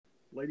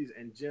Ladies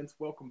and gents,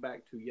 welcome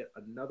back to yet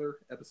another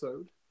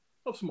episode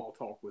of Small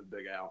Talk with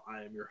Big Al.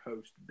 I am your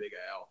host, Big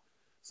Al.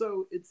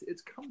 So it's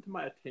come to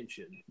my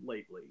attention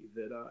lately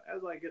that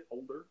as I get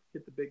older,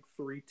 hit the big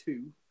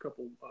 3-2,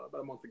 couple about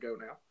a month ago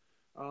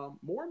now,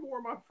 more and more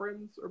of my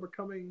friends are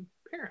becoming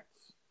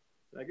parents.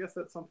 I guess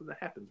that's something that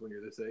happens when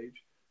you're this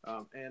age.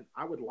 And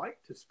I would like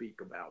to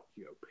speak about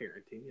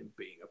parenting and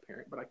being a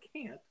parent, but I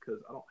can't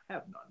because I don't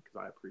have none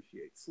because I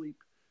appreciate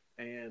sleep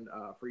and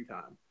free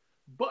time.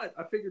 But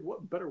I figured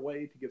what better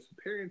way to give some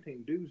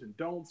parenting do's and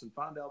don'ts and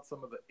find out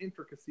some of the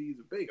intricacies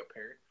of being a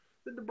parent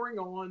than to bring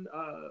on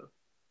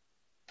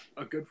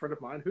a good friend of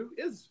mine who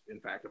is,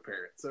 in fact, a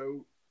parent.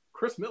 So,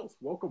 Chris Mills,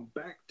 welcome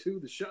back to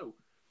the show.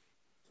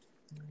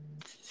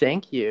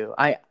 Thank you.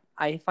 I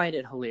find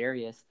it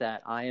hilarious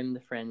that I am the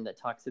friend that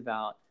talks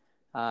about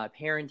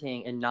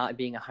parenting and not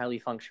being a highly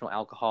functional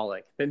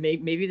alcoholic. But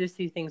maybe these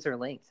two things are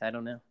linked. I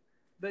don't know.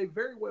 They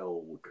very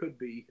well could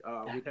be.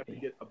 That We'd could have to be.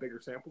 get a bigger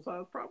sample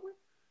size, probably,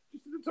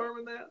 just to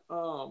determine that.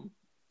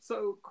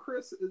 So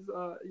Chris is,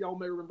 y'all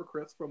may remember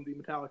Chris from the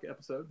Metallica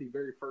episode, the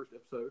very first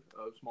episode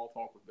of Small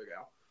Talk with Big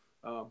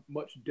Al.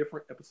 Much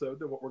different episode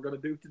than what we're going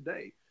to do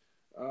today.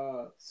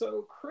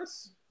 So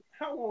Chris,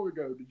 how long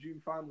ago did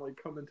you finally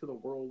come into the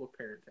world of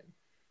parenting?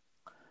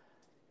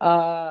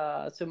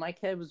 So my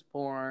kid was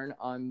born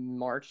on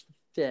March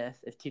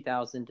 5th of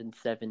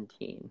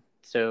 2017.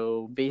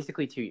 So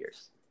basically 2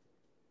 years.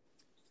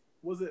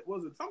 Was it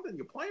something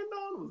you planned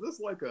on? Was this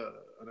like an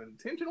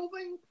intentional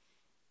thing?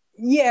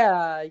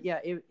 Yeah,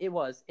 it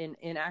was. And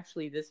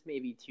actually this may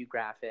be too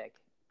graphic.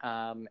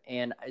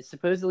 And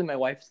supposedly my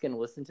wife is going to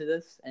listen to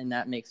this, and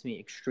that makes me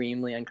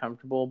extremely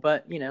uncomfortable.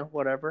 But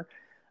whatever.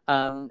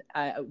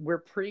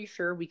 We're pretty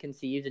sure we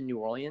conceived in New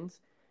Orleans,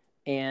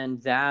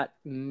 and that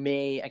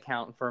may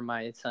account for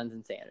my son's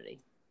insanity.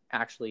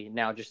 Actually,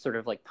 now just sort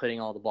of like putting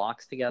all the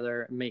blocks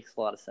together makes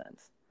a lot of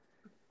sense.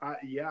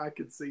 Yeah, I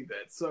could see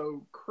that.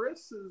 So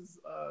Chris is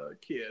a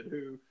kid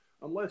who,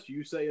 unless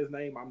you say his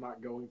name, I'm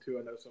not going to.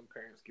 I know some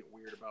parents get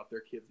weird about their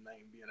kid's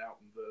name being out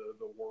in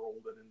the world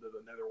and into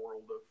the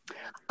netherworld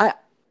of.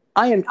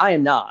 I I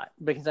am not,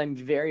 because I'm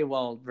very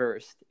well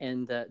versed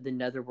in the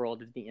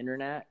netherworld of the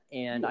internet,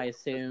 and You I are. That's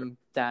assume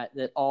that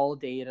all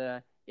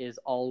data is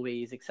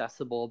always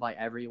accessible by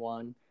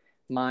everyone.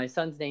 My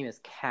son's name is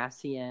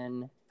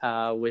Cassian,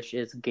 which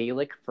is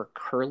Gaelic for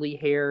curly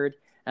haired,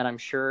 and I'm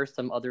sure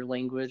some other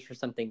language for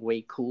something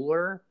way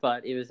cooler,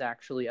 but it was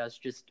actually us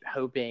just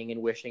hoping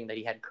and wishing that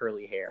he had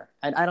curly hair.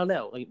 And I don't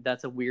know, like,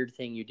 that's a weird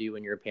thing you do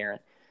when you're a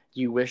parent.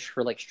 You wish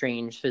for like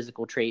strange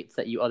physical traits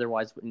that you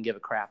otherwise wouldn't give a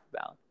crap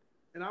about.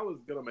 and I was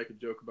gonna make a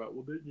joke about,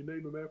 well, didn't you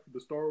name him after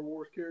the Star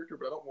Wars character?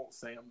 But I don't want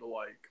Sam to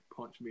like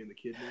punch me in the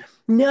kidney.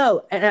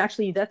 No, and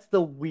actually, that's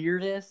the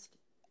weirdest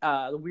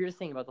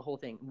thing about the whole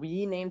thing.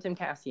 We named him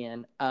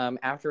Cassian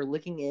after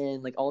looking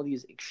in like all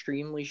these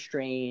extremely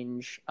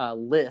strange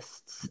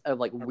lists of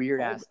like weird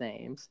Oh, ass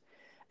names,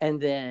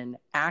 and then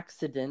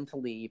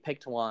accidentally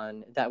picked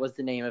one that was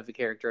the name of a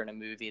character in a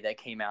movie that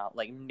came out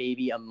like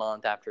maybe a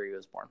month after he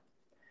was born.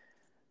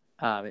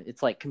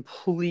 It's like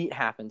complete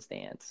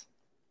happenstance.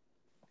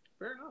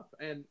 fair enough.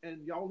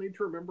 And y'all need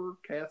to remember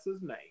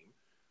Cass's name,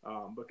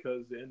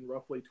 because in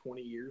roughly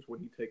 20 years, when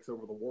he takes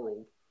over the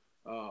world,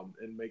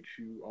 and makes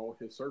you all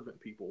his servant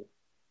people,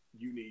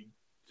 you need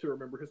to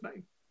remember his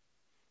name.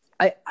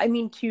 I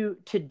mean, to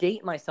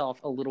date myself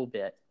a little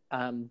bit.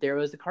 There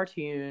was a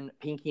cartoon,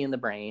 Pinky and the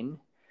Brain.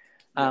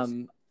 Yes.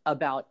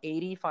 About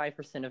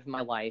 85% of my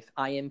life,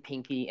 I am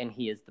Pinky and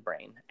he is the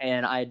Brain,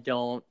 and I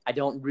don't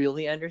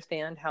really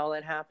understand how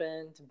that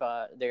happened,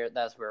 but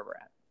that's where we're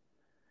at.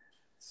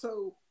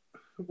 So,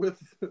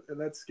 with and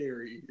that's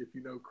scary if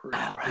you know Chris.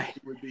 All right.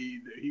 He would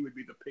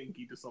be the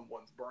pinky to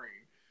someone's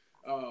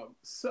brain.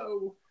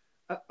 So,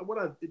 what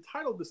I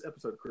entitled this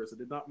episode, Chris, I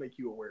did not make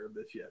you aware of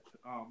this yet.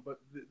 But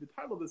the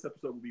title of this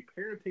episode will be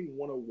Parenting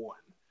 101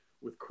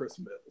 with Chris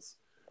Mills.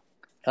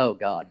 Oh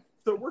God.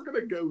 So we're going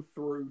to go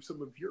through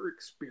some of your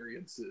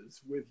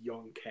experiences with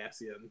young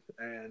Cassian,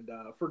 and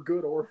for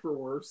good or for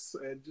worse,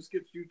 and just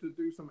get you to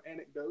do some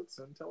anecdotes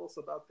and tell us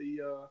about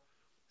the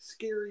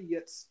scary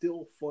yet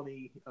still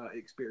funny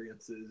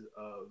experiences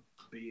of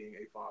being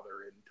a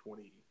father in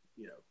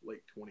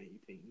late 20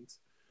 teens.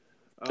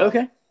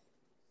 Okay.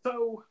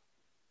 So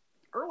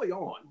early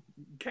on,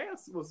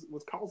 Cass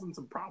was causing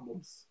some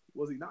problems,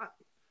 was he not?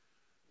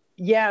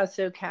 Yeah.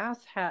 So Cass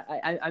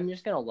I'm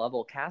just gonna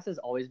level. Cass has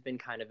always been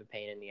kind of a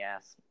pain in the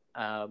ass.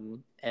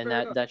 And Fair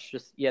enough. that's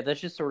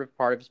just sort of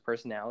part of his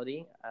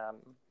personality.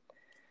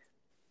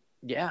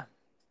 Yeah.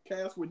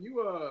 Cass, when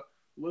you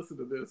listen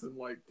to this in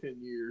like 10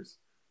 years,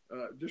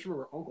 just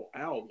remember Uncle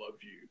Al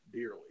loves you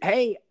dearly.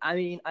 Hey, I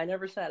mean, I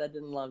never said I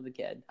didn't love the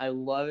kid. I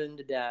love him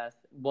to death.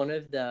 One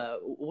of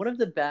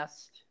the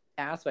best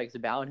aspects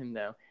about him,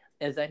 though,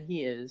 is that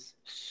he is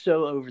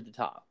so over the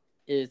top.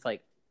 It is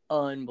like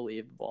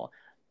unbelievable.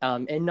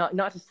 And not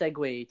to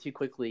segue too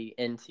quickly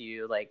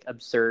into like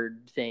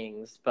absurd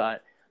things,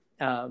 but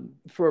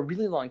for a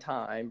really long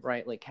time,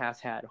 right? Like Cass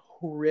had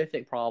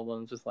horrific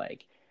problems with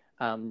like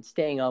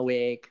staying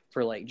awake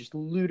for like just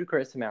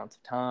ludicrous amounts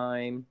of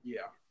time.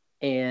 Yeah.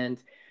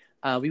 And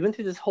we went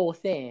through this whole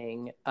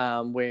thing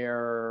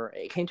where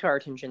it came to our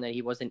attention that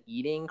he wasn't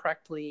eating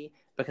correctly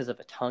because of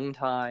a tongue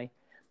tie.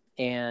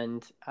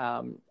 And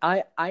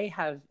I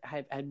have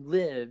had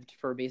lived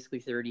for basically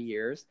 30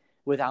 years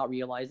without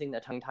realizing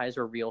that tongue ties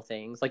are real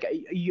things. Like,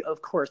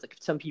 of course, like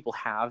some people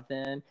have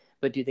them,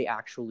 but do they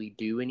actually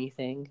do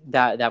anything?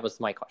 That was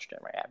my question,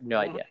 right? I have no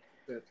idea.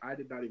 That I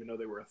did not even know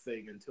they were a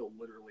thing until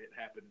literally it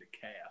happened to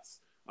Cass.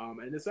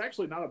 And it's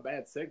actually not a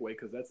bad segue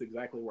because that's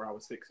exactly where I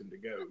was fixing to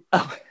go.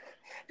 Oh,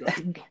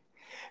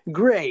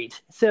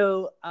 great.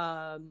 So,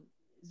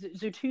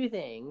 so two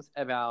things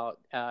about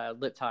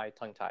lip tie,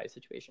 tongue tie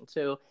situation.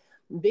 So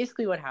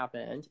basically what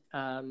happened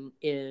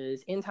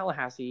is in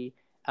Tallahassee,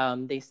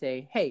 they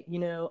say, hey,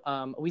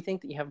 we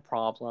think that you have a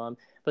problem,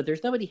 but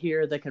there's nobody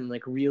here that can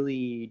like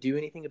really do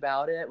anything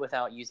about it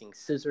without using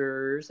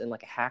scissors and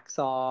like a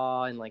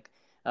hacksaw and like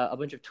a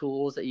bunch of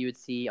tools that you would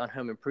see on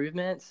Home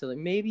Improvement. So like,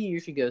 maybe you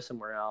should go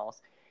somewhere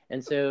else.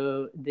 And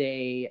so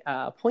they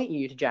point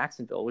you to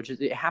Jacksonville,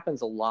 it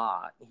happens a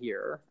lot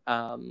here.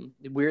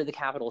 We're the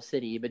capital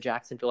city, but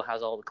Jacksonville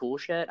has all the cool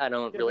shit. I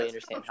don't really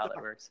understand how that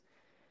works.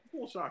 It's a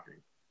little shocking.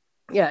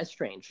 Yeah, it's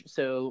strange.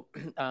 So,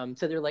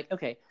 so they're like,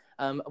 okay,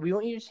 we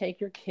want you to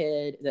take your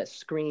kid that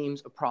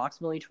screams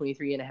approximately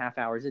 23 and a half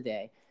hours a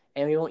day,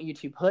 and we want you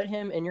to put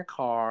him in your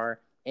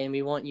car, and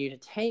we want you to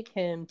take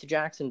him to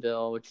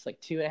Jacksonville, which is like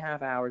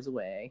 2.5 hours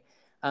away,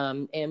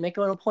 and make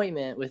an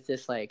appointment with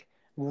this like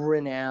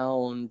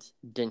renowned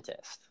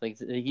dentist. Like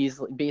he's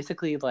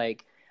basically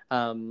like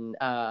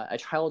a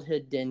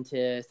childhood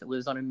dentist that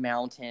lives on a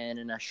mountain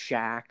in a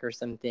shack or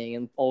something,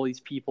 and all these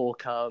people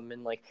come,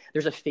 and like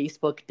there's a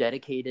Facebook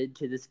dedicated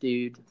to this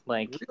dude.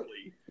 Like,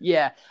 really?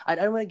 Yeah, I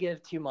don't want to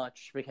give too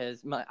much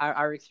because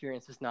our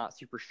experience is not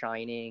super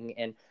shining,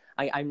 and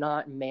I'm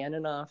not man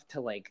enough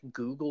to like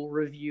Google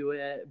review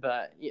it,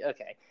 but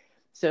okay.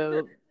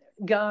 So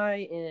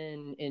guy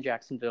in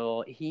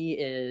Jacksonville, he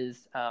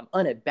is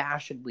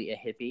unabashedly a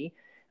hippie.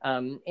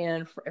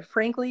 And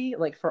frankly,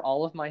 like for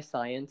all of my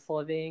science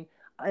loving,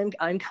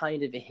 I'm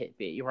kind of a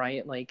hippie,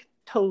 right? Like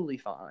totally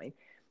fine.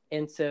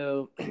 And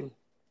so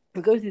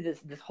we go through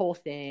this whole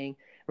thing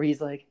where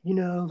he's like,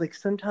 like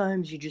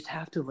sometimes you just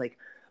have to like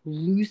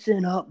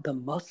loosen up the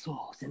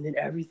muscles, and then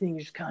everything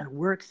just kind of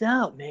works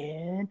out,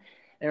 man.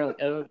 And we're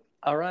like, oh,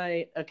 all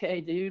right,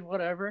 okay, dude,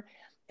 whatever.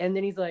 And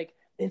then he's like,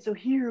 and so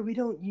here we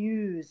don't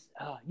use,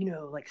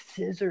 like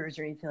scissors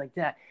or anything like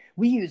that.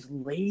 We use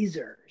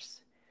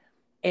lasers.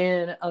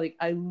 And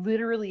I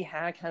literally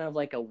had kind of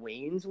like a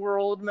Wayne's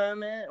World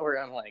moment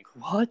where I'm like,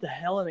 what the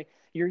hell? I'm like,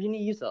 you're going to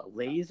use a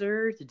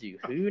laser to do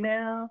who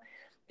now?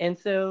 And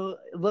so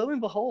lo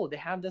and behold, they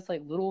have this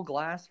like little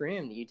glass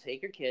room that you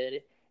take your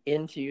kid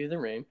into the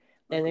room,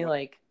 and they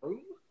like,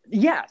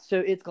 yeah, so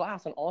it's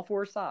glass on all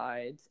four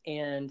sides,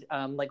 and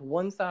like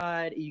one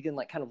side you can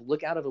like kind of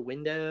look out of a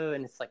window,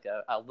 and it's like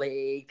a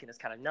lake, and it's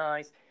kind of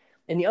nice,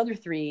 and the other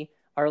three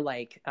are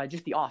like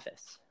just the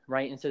office,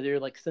 right? And so there are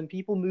like some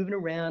people moving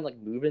around, like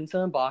moving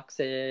some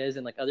boxes,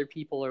 and like other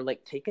people are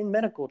like taking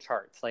medical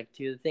charts, like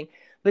to the thing.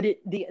 But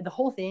the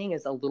whole thing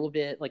is a little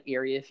bit like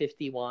Area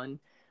 51.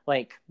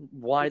 Like,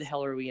 why the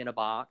hell are we in a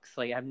box?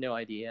 Like, I have no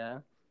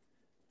idea.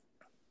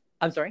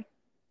 I'm sorry?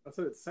 I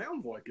said it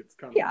sounds like it's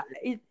kind of... Yeah,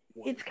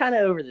 it's kind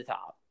of over the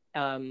top.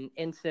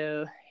 And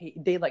so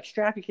they like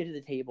strap your kid to the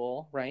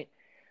table, right?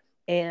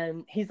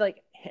 And he's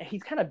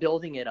kind of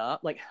building it up.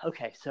 Like,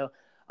 okay, so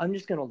I'm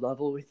just going to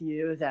level with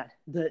you that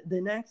the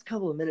next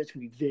couple of minutes can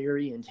be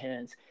very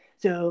intense.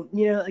 So,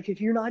 like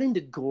if you're not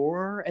into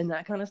gore and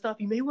that kind of stuff,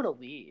 you may want to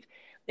leave.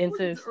 And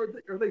so...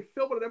 Are they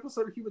filming an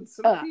episode of Human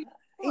Centipede?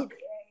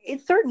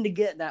 It's starting to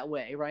get that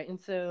way, right? And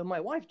so my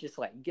wife just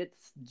like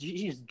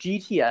she's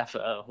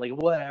GTFO, like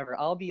whatever.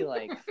 I'll be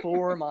like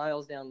 4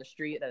 miles down the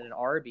street at an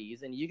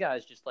Arby's, and you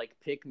guys just like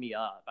pick me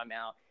up. I'm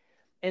out.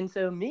 And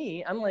so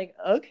I'm like,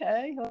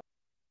 okay.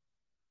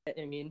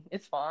 I mean,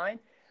 it's fine.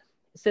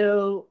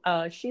 So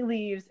she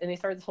leaves, and they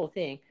start this whole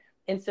thing.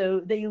 And so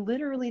they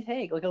literally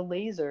take like a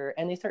laser,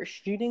 and they start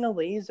shooting a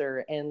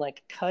laser and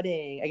like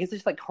cutting. I guess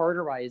it's like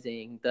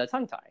cauterizing the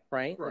tongue tie,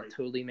 right? Right. That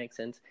totally makes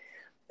sense.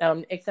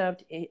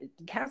 Except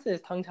Cass's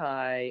tongue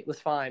tie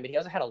was fine, but he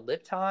also had a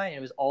lip tie, and it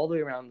was all the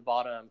way around the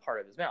bottom part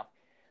of his mouth.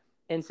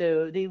 And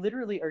so they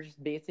literally are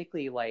just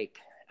basically like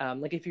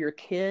if your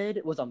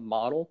kid was a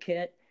model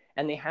kit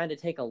and they had to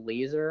take a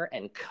laser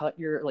and cut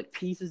your like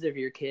pieces of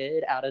your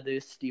kid out of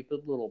those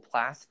stupid little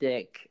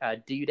plastic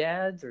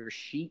doodads or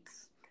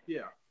sheets.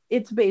 Yeah.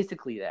 It's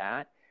basically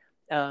that.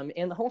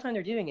 And the whole time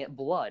they're doing it,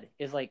 blood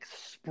is like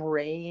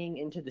spraying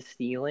into the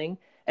ceiling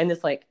in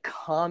this like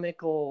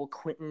comical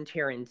Quentin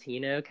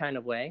Tarantino kind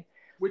of way.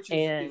 Which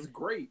is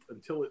great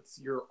until it's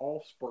your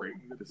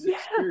offspring that is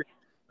experiencing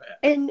that.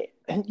 And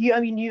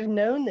you've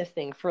known this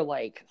thing for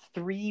like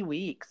 3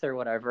 weeks or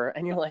whatever,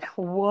 and you're like,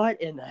 what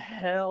in the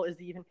hell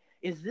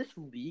is this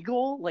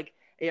legal? Like,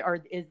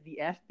 is the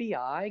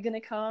FBI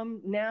gonna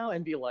come now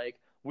and be like,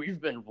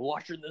 we've been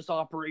watching this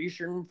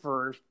operation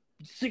for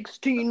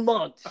 16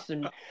 months,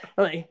 and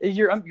like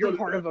you're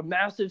part of a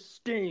massive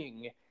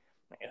sting.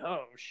 Like,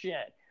 oh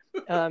shit.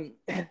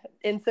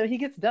 And so he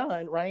gets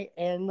done, right?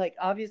 And like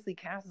obviously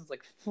Cass is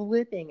like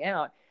flipping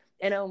out,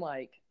 and I'm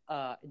like,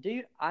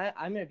 dude,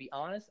 I'm gonna be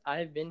honest.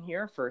 I've been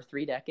here for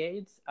 3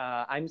 decades.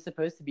 I'm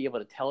supposed to be able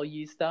to tell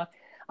you stuff.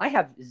 I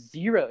have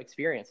zero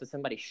experience with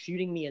somebody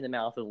shooting me in the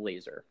mouth with a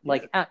laser.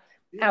 Like,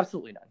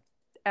 absolutely none.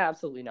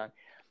 Absolutely none.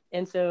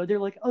 And so they're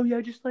like, oh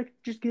yeah, just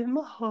give him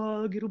a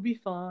hug. It'll be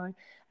fine.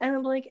 And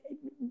I'm like,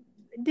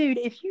 dude,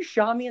 if you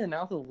shot me in the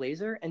mouth with a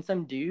laser and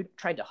some dude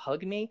tried to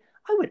hug me,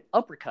 I would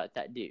uppercut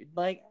that dude.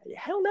 Like,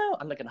 hell no,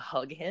 I'm not gonna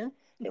hug him.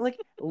 Like,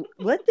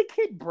 let the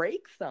kid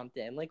break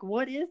something. Like,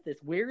 what is this?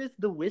 Where is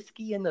the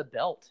whiskey and the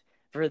belt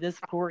for this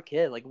poor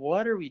kid? Like,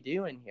 what are we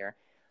doing here?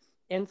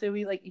 And so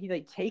he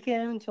take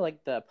him to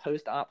like the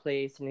post-op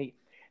place, and he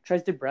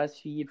tries to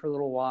breastfeed for a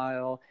little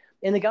while.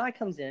 And the guy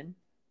comes in,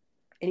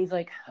 and he's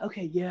like,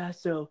 okay, yeah,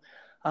 so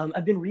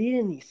I've been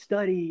reading these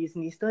studies,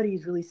 and these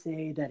studies really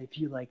say that if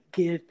you like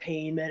give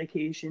pain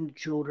medication to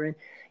children,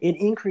 it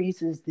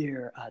increases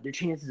their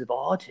chances of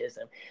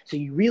autism. So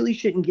you really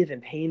shouldn't give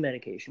them pain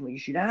medication. What you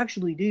should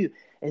actually do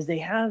is they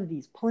have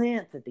these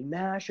plants that they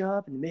mash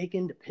up and make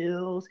into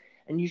pills,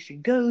 and you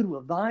should go to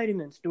a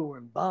vitamin store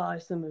and buy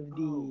some of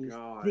these,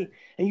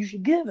 and you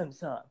should give them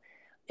some.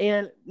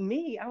 And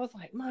me, I was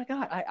like, my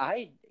God,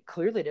 I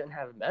clearly didn't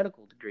have a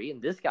medical degree,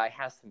 and this guy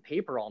has some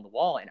paper on the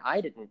wall, and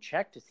I didn't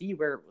check to see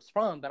where it was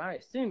from, but I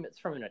assume it's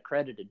from an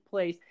accredited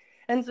place,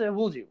 and so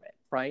we'll do it,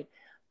 right?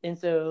 And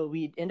so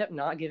we end up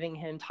not giving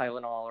him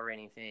Tylenol or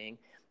anything,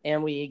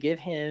 and we give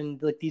him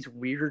like these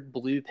weird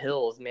blue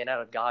pills made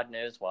out of God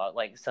knows what,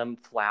 like some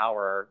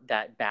flower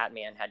that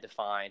Batman had to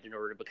find in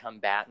order to become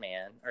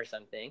Batman or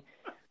something.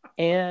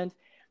 And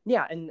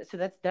yeah, and so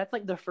that's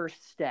like the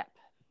first step,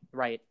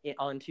 right,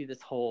 onto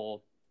this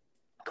whole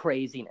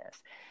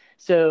craziness.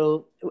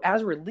 So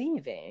as we're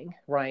leaving,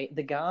 right,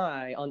 the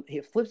guy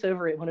he flips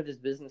over at one of his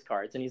business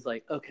cards, and he's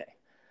like, okay,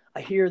 I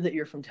hear that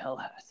you're from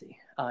Tallahassee.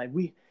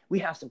 We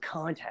have some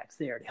contacts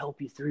there to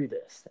help you through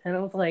this. And I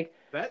was like,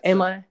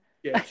 am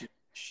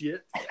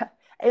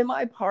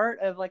I part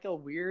of like a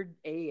weird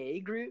AA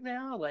group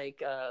now?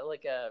 Like a,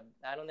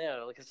 I don't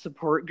know, like a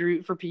support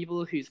group for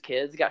people whose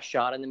kids got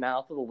shot in the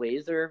mouth with a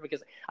laser?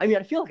 Because I mean,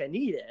 I feel like I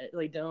need it.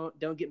 Like,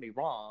 don't get me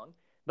wrong.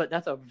 But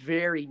that's a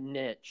very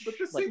niche. But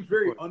this seems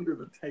very under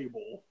the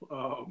table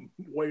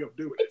way of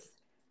doing it.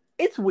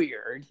 It's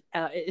weird.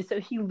 So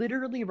he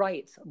literally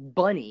writes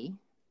Bunny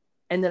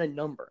and then a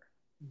number.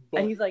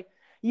 Bunny. And he's like,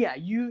 yeah,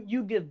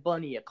 you give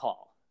Bunny a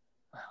call.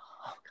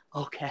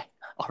 Okay.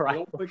 All right. I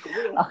don't think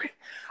it will. Okay.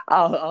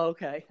 Oh,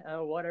 okay.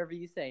 Whatever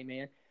you say,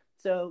 man.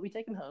 So we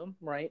take him home,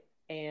 right?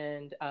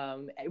 And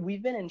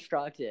we've been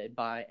instructed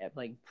by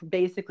like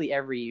basically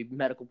every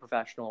medical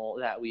professional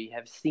that we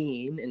have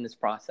seen in this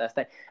process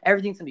that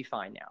everything's gonna be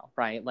fine now,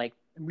 right? Like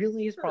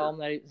really his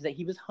problem is that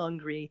he was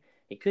hungry,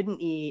 he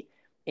couldn't eat,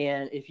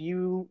 and if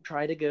you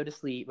try to go to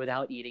sleep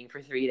without eating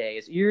for 3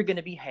 days, you're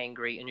gonna be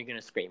hangry and you're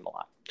gonna scream a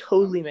lot.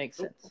 Totally makes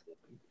sense.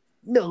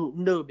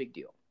 No big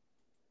deal.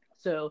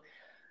 So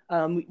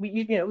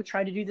we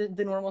try to do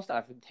the normal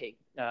stuff. We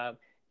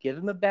give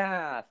him a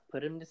bath,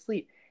 put him to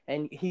sleep.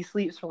 And he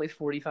sleeps for like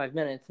 45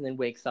 minutes and then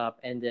wakes up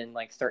and then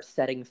like starts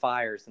setting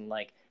fires and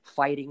like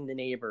fighting the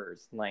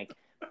neighbors and like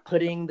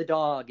putting the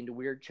dog into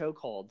weird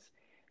chokeholds.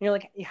 And you're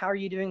like, how are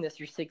you doing this?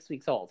 You're 6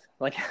 weeks old.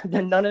 Like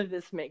none of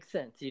this makes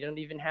sense. You don't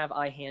even have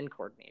eye-hand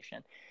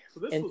coordination. So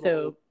this was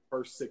the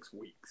first 6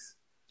 weeks.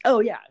 Oh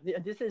yeah,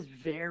 this is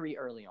very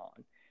early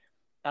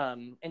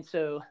on. And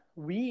so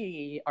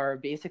we are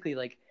basically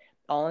like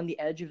on the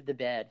edge of the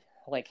bed,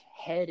 like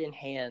head in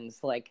hands,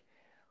 like,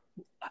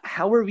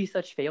 how are we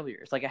such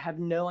failures? Like, I have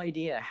no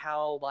idea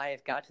how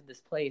life got to this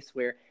place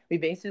where we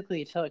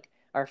basically took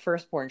our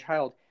firstborn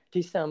child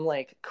to some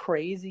like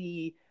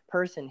crazy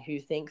person who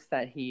thinks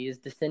that he is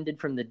descended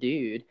from the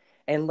dude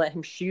and let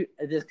him shoot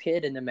this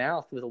kid in the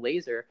mouth with a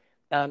laser.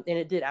 And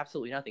it did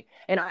absolutely nothing.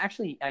 And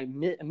I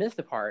missed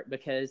the part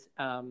because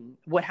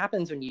what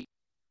happens when you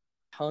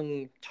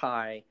tongue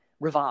tie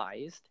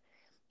revised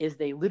is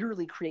they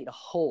literally create a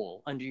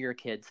hole under your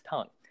kid's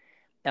tongue.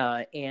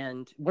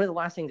 And one of the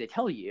last things they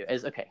tell you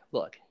is, okay,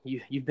 look,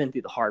 you've been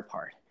through the hard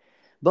part,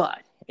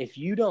 but if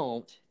you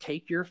don't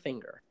take your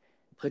finger,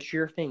 put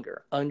your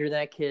finger under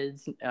that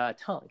kid's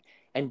tongue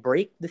and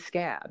break the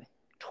scab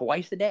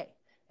twice a day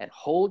and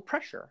hold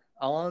pressure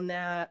on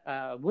that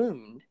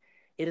wound,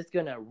 it is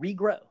going to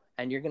regrow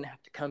and you're going to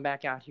have to come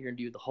back out here and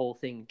do the whole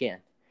thing again.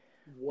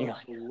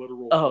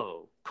 Literal.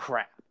 Oh,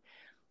 crap.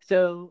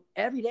 So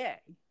every day,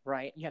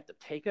 right, you have to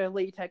take a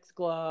latex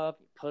glove,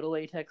 put a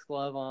latex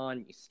glove on,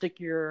 you stick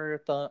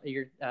your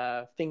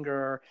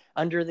finger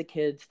under the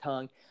kid's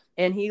tongue,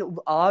 and he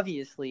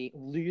obviously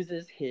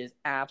loses his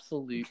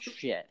absolute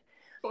shit.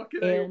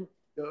 Fucking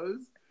does.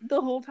 The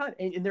whole time.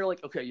 And they're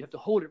like, okay, you have to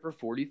hold it for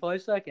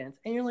 45 seconds.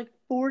 And you're like,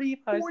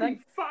 45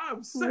 seconds?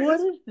 45 seconds? What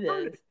is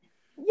this?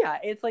 Yeah,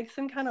 it's like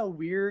some kind of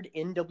weird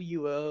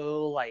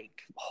NWO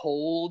like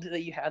hold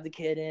that you have the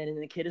kid in,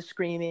 and the kid is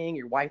screaming,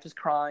 your wife is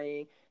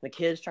crying, and the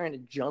kid's trying to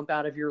jump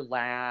out of your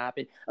lap.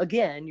 And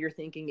again, you're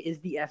thinking, is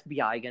the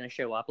FBI going to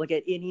show up? Like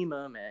at any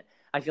moment,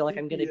 I feel like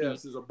I'm going to be.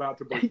 CPS is about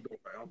to break the door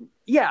down.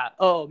 Yeah.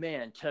 Oh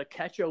man, to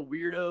catch a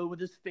weirdo with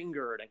his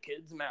finger in a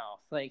kid's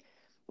mouth, like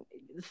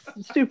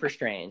super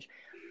strange.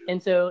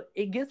 And so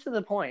it gets to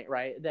the point,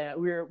 right, that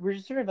we're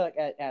sort of like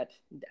at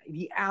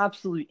the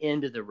absolute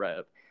end of the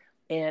rope.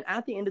 And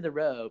at the end of the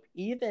rope,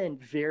 even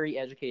very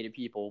educated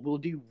people will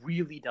do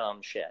really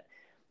dumb shit.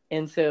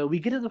 And so we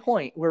get to the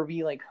point where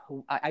we like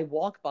I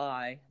walk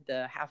by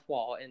the half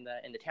wall in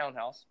the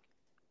townhouse.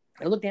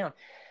 I look down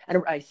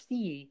and I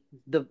see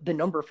the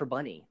number for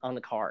Bunny on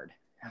the card.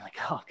 I'm like,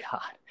 oh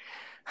God.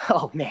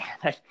 Oh man.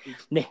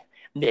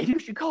 Maybe we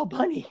should call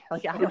Bunny.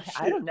 Like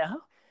I don't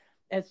know.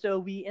 And so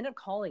we end up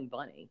calling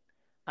Bunny.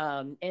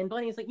 And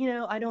Bunny's like,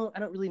 I don't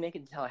really make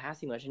it to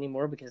Tallahassee much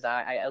anymore because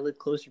I live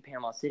closer to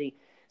Panama City.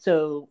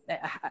 So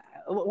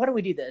why don't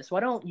we do this?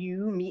 Why don't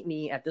you meet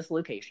me at this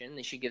location?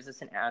 And she gives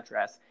us an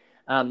address.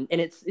 And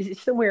it's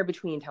somewhere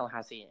between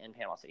Tallahassee and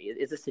Panama City.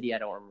 It's a city. I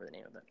don't remember the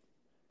name of it.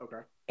 Okay.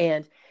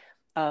 And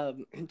so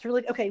we're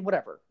like, okay,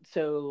 whatever.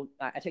 So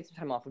I take some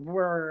time off of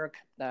work.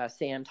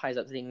 Sam ties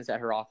up things at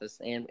her office,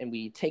 and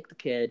we take the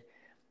kid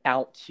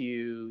out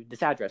to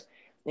this address.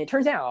 And it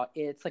turns out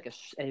it's like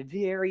a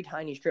very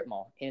tiny strip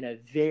mall in a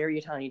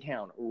very tiny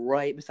town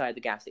right beside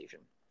the gas station.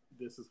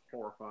 This is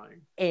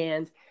horrifying.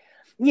 And,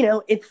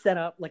 it's set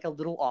up like a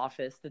little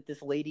office that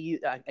this lady,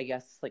 I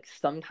guess, like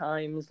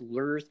sometimes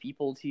lures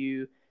people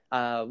to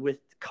with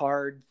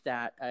cards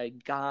that a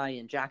guy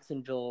in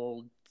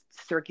Jacksonville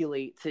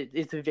circulates.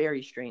 It's a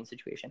very strange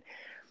situation.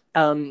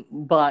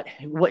 But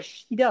what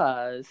she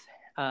does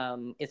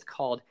is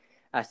called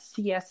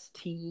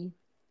CST,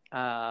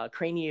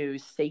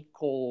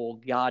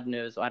 craniosacral, God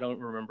knows, I don't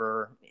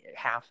remember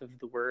half of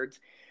the words.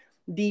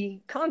 The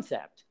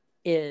concept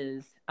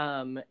is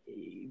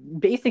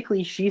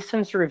basically she's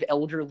some sort of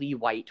elderly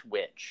white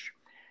witch.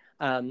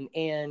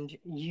 And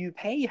you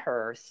pay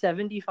her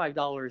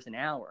 $75 an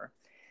hour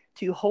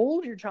to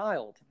hold your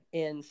child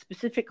in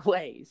specific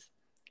ways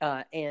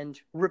and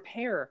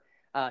repair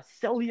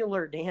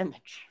cellular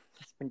damage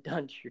that's been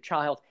done to your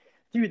child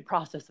through the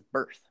process of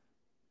birth.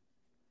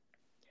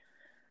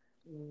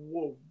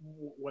 Whoa,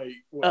 wait.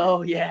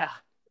 Oh yeah.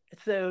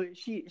 So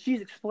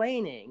she's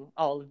explaining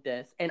all of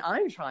this, and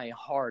I'm trying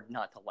hard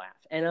not to laugh.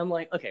 And I'm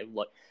like, okay,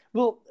 look,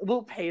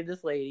 we'll pay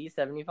this lady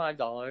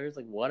 $75,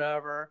 like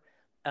whatever.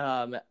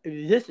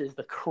 This is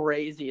the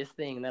craziest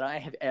thing that I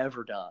have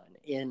ever done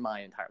in my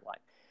entire life.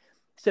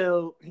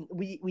 So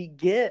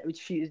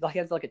she like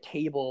has like a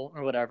table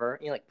or whatever,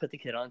 and like put the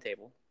kid on the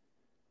table,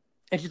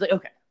 and she's like,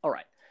 okay, all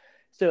right.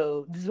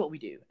 So this is what we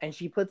do, and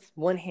she puts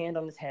one hand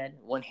on his head,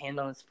 one hand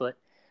on his foot.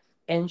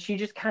 And she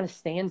just kind of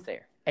stands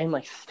there and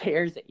like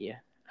stares at you,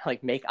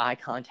 like make eye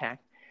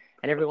contact.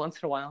 And every once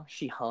in a while,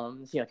 she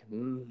hums, like,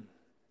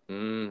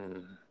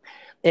 And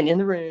in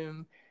the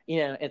room,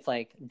 it's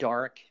like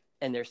dark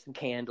and there's some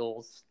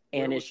candles.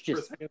 And it's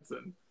just. Chris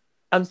Hansen?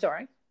 I'm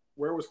sorry?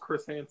 Where was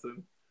Chris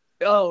Hansen?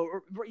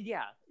 Oh,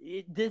 yeah.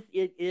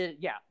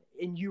 Yeah.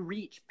 And you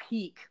reach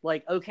peak,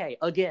 like, okay,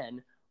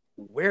 again,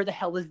 where the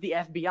hell is the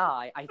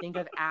FBI? I think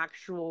I've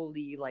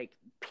actually like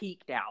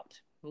peaked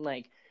out.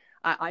 Like,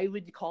 I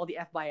would call the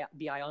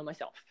FBI on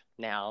myself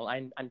now.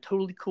 I'm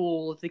totally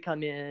cool if they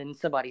come in.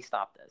 Somebody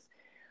stop this.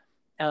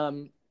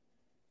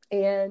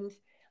 And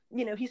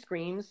he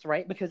screams,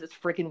 right, because it's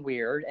freaking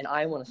weird, and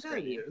I want to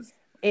scream.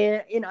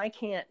 And I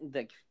can't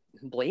like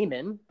blame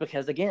him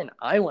because again,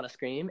 I want to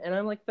scream, and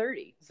I'm like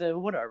 30, so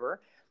whatever.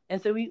 And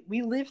so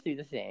we live through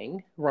the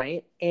thing,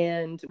 right?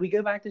 And we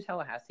go back to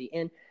Tallahassee,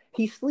 and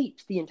he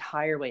sleeps the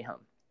entire way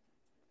home.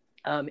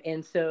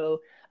 And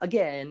so,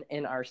 again,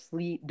 in our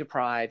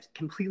sleep-deprived,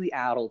 completely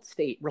addled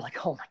state, we're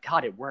like, oh my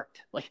God, it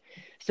worked. Like,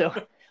 so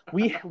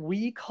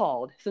we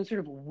called some sort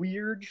of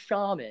weird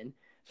shaman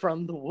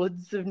from the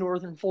woods of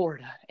northern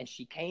Florida, and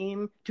she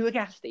came to a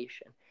gas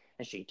station,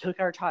 and she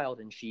took our child,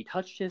 and she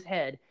touched his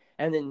head,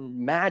 and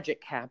then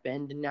magic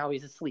happened, and now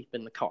he's asleep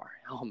in the car.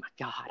 Oh my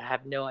God, I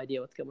have no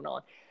idea what's going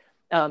on.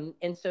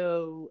 And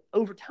so,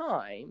 over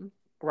time,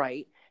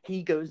 right,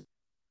 he goes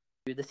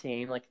the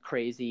same, like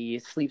crazy,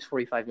 sleeps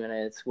 45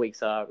 minutes,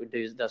 wakes up,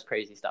 does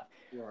crazy stuff.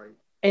 Right.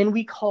 And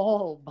we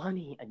call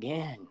Bunny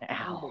again.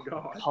 Oh my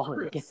God. Call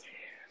her again.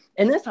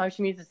 And this time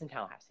she meets us in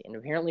Tallahassee. And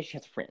apparently she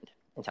has a friend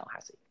in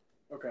Tallahassee.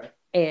 Okay.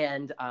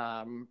 And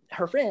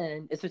her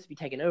friend is supposed to be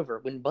taken over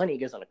when Bunny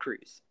goes on a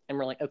cruise. And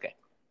we're like, okay,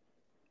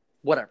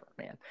 whatever,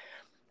 man.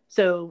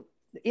 So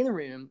in the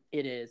room,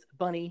 it is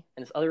Bunny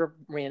and this other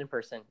random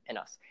person and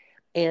us.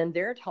 And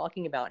they're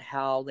talking about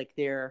how, like,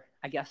 they're,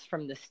 I guess,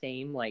 from the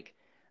same, like,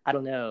 I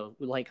don't know,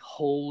 like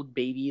Hold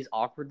Babies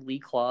Awkwardly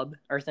Club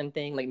or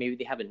something. Like maybe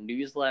they have a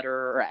newsletter,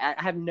 or I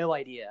have no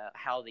idea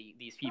how these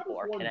How people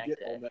does are one get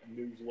connected. on that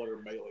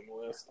newsletter mailing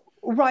list?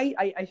 Right.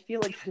 I feel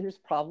like there's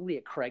probably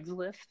a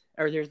Craigslist,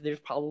 or there's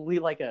probably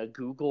like a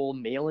Google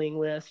mailing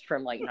list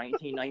from like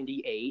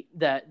 1998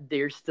 that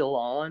they're still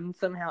on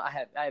somehow.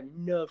 I have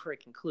no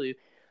freaking clue.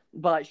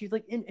 But she's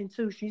like, and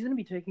so she's gonna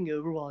be taking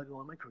over while I go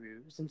on my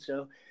cruise, and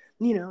so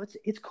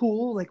it's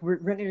cool. Like we're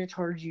gonna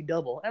charge you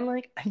double. I'm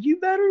like, you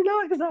better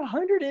not, because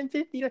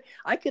 $150.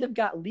 I could have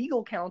got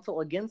legal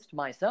counsel against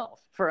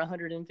myself for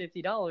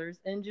 $150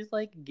 and just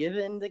like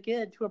given the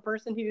kid to a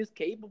person who's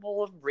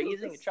capable of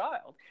raising a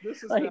child.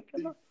 This is Like,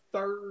 the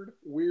third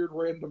weird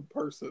random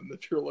person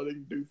that you're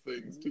letting do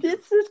things to.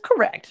 this is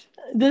correct.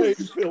 This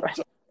is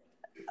correct.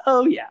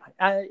 Oh yeah,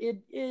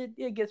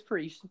 it gets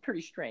pretty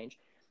strange.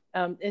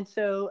 And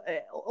so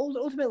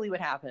ultimately, what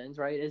happens,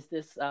 right, is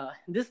this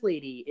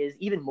lady is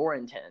even more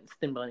intense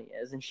than Bunny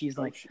is, and she's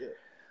like, shit.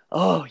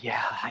 "Oh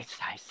yeah, I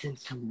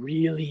sense some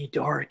really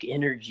dark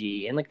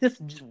energy and like this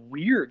just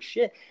weird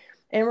shit,"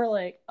 and we're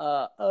like,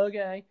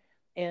 okay,"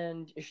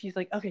 and she's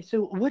like, "Okay,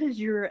 so what is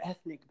your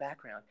ethnic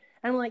background?"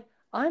 And I'm like,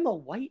 "I'm a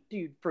white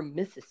dude from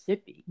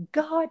Mississippi.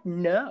 God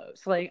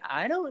knows. Like,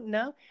 I don't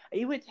know.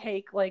 It would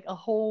take like a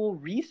whole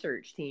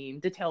research team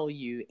to tell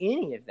you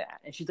any of that."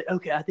 And she's like,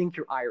 "Okay, I think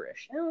you're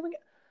Irish." And I was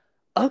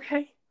like,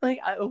 "Okay, like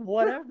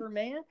whatever,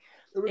 man."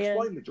 It would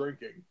explain the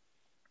drinking.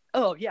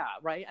 Oh yeah,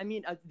 right. I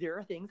mean, there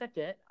are things that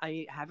fit.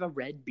 I have a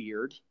red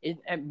beard.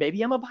 And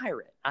maybe I'm a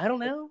pirate. I don't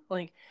know.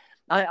 Like,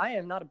 I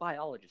am not a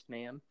biologist,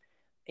 ma'am.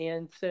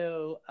 And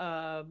so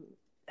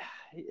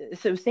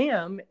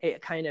Sam,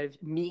 it kind of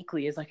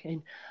meekly is like,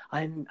 and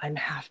I'm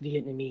half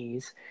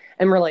Vietnamese,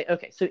 and we're like,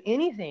 okay, so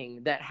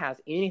anything that has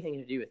anything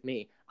to do with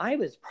me, I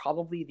was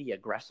probably the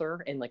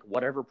aggressor in like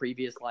whatever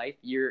previous life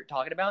you're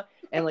talking about,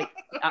 and like,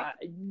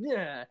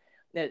 yeah,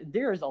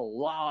 there's a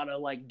lot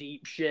of like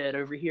deep shit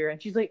over here,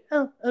 and she's like,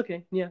 oh,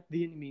 okay, yeah,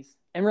 Vietnamese,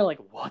 and we're like,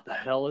 what the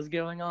hell is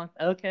going on?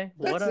 Okay,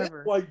 that's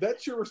whatever. It. Like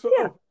that's your response.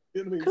 Yeah.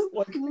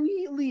 Oh,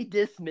 Completely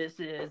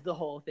dismisses the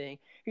whole thing.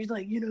 He's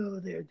like,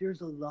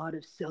 there's a lot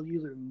of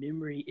cellular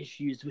memory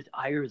issues with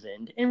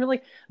Ireland. And we're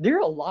like, there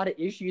are a lot of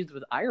issues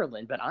with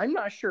Ireland, but I'm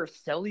not sure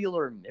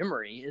cellular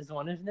memory is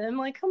one of them.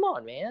 Like, come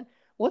on, man.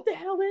 What the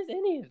hell is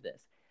any of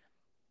this?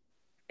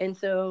 And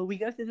so we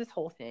go through this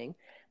whole thing,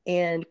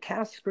 and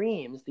Cass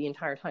screams the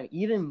entire time,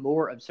 even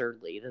more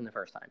absurdly than the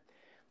first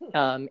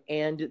time.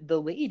 And the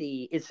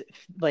lady is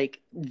like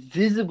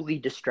visibly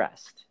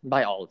distressed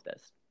by all of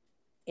this.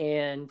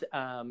 And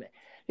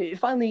it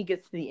finally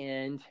gets to the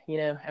end,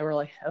 and we're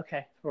like,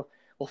 okay, well,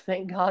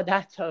 thank God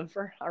that's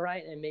over. All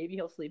right. And maybe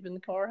he'll sleep in the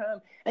car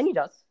home. And he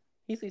does.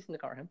 He sleeps in the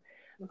car home.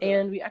 Okay.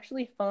 And we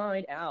actually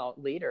find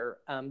out later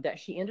that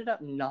she ended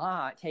up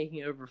not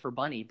taking over for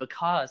Bunny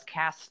because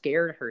Cass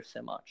scared her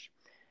so much.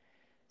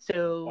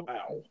 So,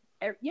 wow.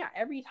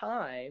 Every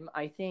time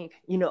I think,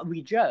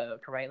 we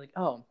joke, right? Like,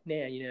 oh,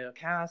 man,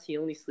 Cass, he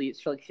only sleeps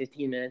for like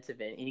 15 minutes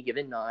of any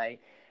given night.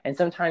 And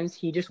sometimes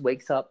he just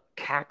wakes up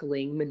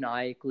cackling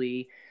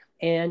maniacally.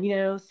 And,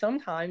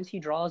 sometimes he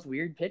draws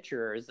weird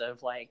pictures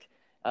of like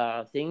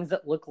things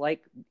that look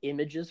like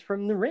images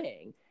from The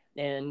Ring.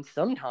 And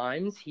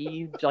sometimes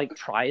he like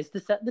tries to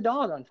set the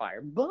dog on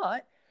fire.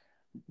 But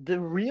the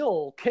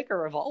real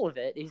kicker of all of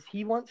it is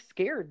he once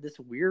scared this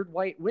weird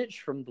white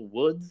witch from the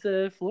woods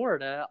of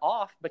Florida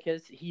off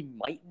because he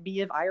might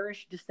be of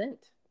Irish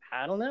descent.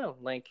 I don't know.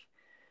 Like,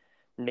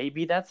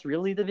 maybe that's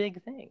really the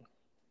big thing.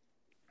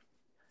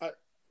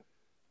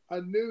 I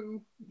knew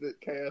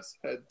that Cass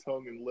had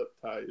tongue and lip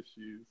tie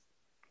issues.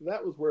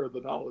 That was where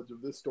the knowledge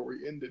of this story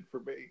ended for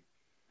me.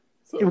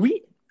 So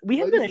we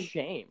have been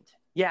ashamed.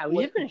 Yeah,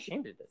 we have been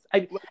ashamed of this.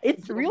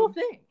 It's a real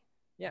thing.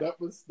 Yeah. That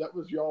was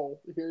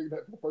y'all hearing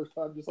that for the first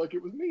time, just like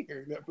it was me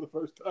hearing that for the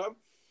first time.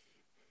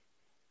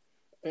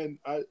 And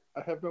I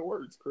have no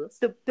words, Chris.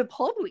 The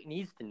public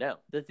needs to know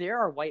that there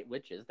are white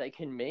witches that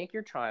can make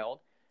your child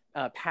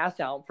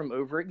pass out from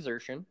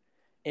overexertion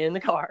in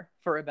the car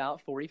for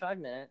about 45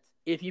 minutes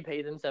if you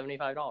pay them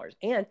 $75.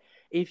 And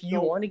if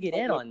you want to get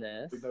in on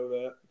this, we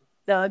know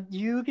that.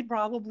 You could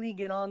probably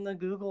get on the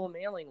Google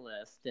mailing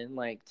list and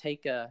like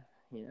take up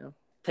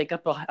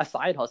a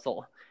side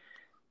hustle.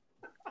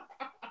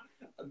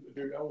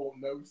 Dude, I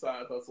want no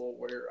side hustle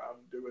where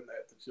I'm doing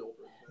that to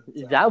children.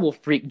 That will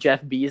freak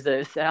Jeff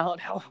Bezos out.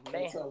 Oh,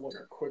 man. That sounds like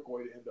a quick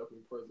way to end up in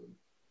prison.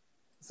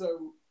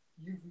 So,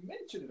 you've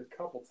mentioned it a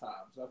couple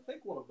times. I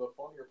think one of the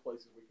funnier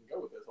places we can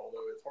go with this,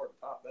 although it's hard to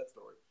top that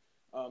story,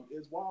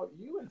 is while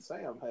you and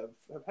Sam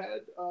have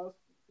had,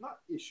 not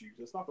issues,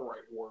 it's not the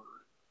right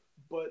word,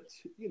 but,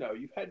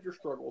 you've had your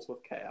struggles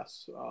with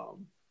Cass.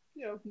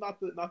 Not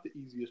the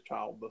easiest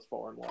child thus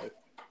far in life.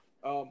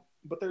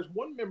 But there's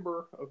one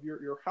member of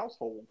your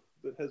household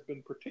that has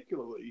been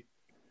particularly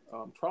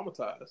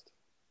traumatized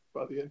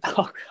by the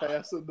entire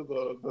pass into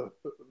the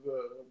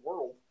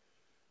world.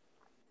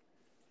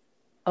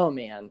 Oh,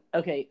 man.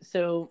 Okay,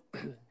 so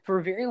for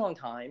a very long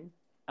time,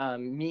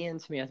 me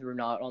and Samantha were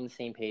not on the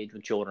same page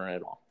with children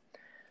at all.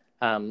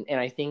 And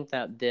I think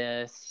that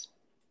this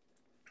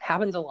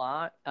Happens a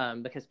lot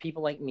because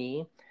people like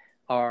me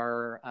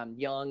are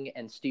young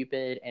and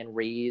stupid and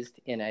raised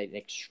in an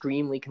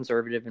extremely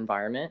conservative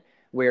environment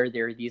where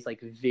there are these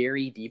like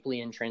very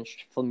deeply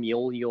entrenched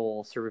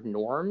familial sort of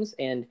norms,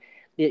 and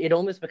it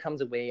almost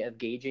becomes a way of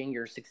gauging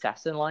your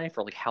success in life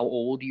or like how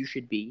old you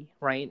should be,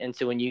 right? And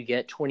so when you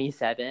get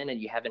 27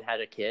 and you haven't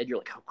had a kid, you're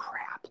like, oh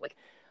crap, like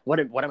what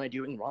am I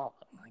doing wrong?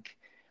 Like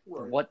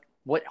Right.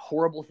 what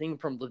horrible thing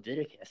from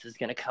Leviticus is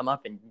going to come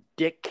up and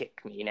dick kick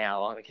me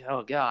now? I'm like,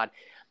 oh god.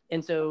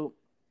 And so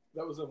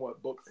That was in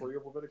what, book 3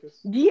 of Leviticus?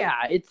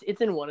 yeah, it's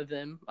in one of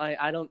them.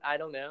 I don't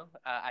know.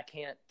 I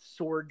can't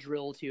sword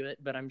drill to it,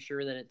 but I'm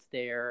sure that it's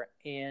there.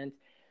 And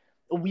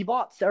we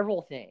bought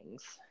several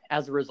things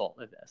as a result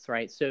of this,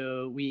 right?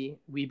 So we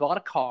bought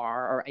a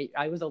car, or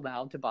I was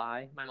allowed to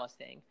buy my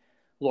Mustang,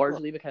 Right.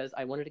 largely because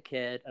I wanted a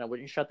kid and I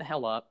wouldn't shut the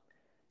hell up.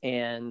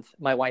 And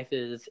my wife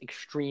is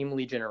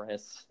extremely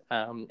generous,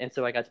 and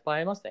so I got to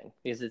buy a Mustang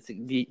because it's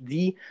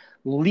the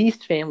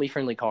least family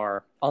friendly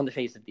car on the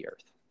face of the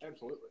earth.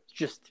 Absolutely.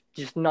 Just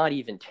not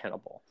even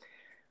tenable.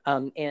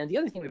 And the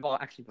other thing we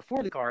bought actually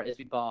before the car is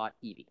we bought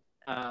Evie.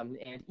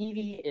 And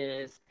Evie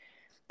is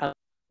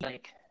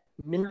like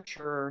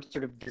miniature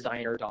sort of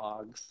designer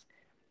dogs.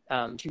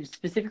 She was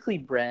specifically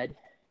bred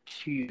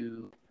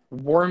to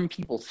warm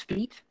people's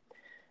feet.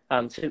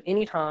 So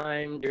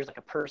anytime there's like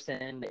a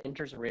person that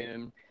enters a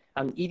room,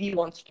 Evie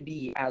wants to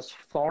be as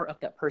far up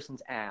that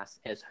person's ass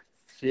as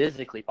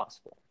physically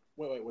possible.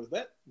 Wait, was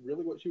that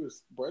really what she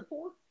was bred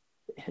for?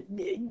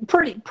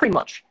 Pretty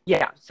much,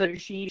 yeah. So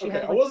she Okay,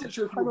 has I like wasn't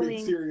sure if you were being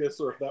tunneling. serious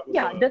or if that was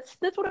Yeah, a. that's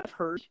what I've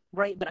heard,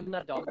 right? But I'm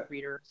not a dog Okay.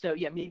 breeder, so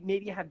yeah,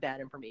 maybe I have bad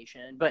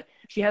information. But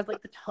she has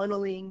like the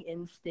tunneling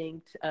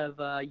instinct of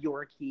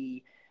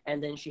Yorkie,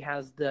 and then she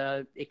has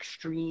the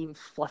extreme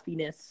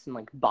fluffiness and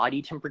like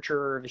body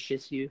temperature of a Shih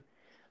Tzu.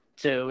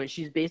 So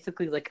she's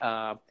basically like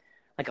a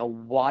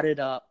wadded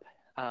up.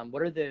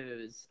 What are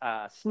those?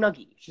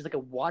 Snuggie. She's like a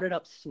wadded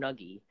up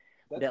Snuggie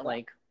That's that fine.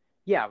 like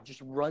yeah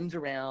just runs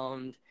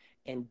around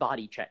and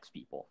body checks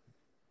people,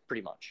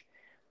 pretty much.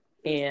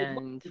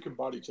 And You can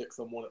body check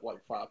someone at like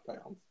 5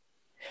 pounds.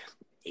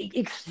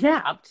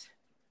 except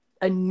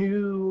a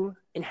new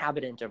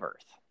inhabitant of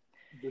Earth.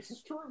 This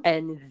is true.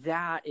 And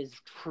that is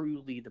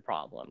truly the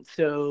problem.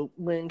 So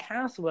when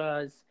Cass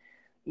was,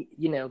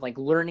 like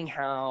learning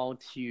how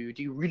to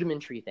do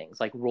rudimentary things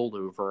like roll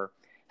over,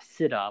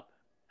 sit up,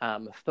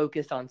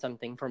 focus on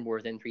something for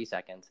more than 3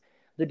 seconds,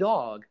 the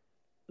dog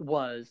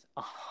was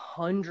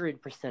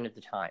 100% of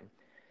the time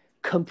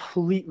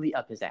completely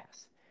up his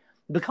ass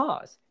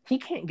because he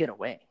can't get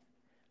away.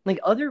 Like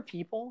other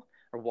people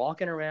are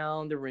walking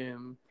around the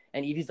room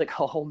and Evie's like,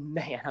 oh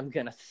man, I'm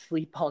gonna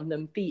sleep on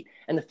them feet,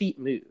 and the feet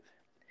move.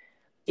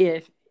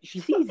 If she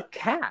sees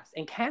Cass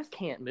and Cass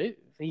can't move,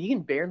 he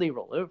can barely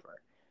roll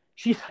over,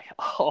 she's like,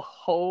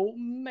 oh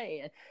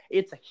man,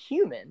 it's a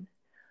human,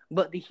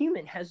 but the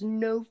human has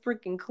no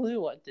freaking clue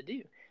what to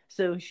do.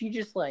 So she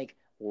just like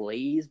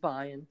lays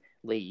by him,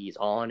 lays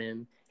on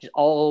him, just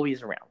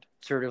always around,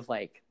 sort of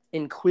like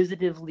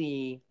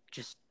inquisitively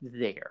just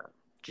there,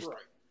 just Right.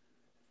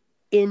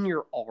 in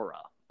your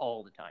aura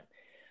all the time.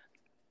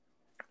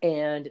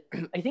 And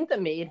I think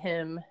that made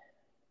him,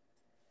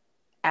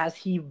 as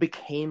he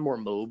became more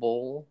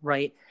mobile,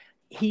 right,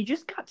 he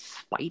just got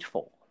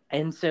spiteful.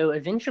 And so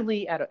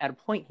eventually, at a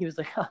point, he was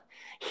like, huh,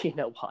 you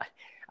know what?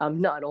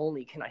 Not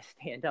only can I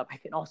stand up, I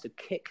can also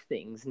kick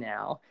things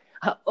now.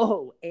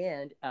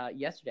 And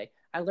yesterday,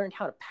 I learned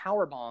how to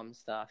power bomb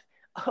stuff.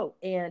 Oh,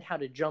 and how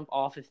to jump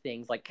off of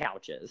things like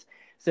couches.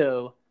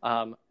 So,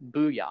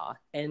 booyah.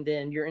 And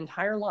then your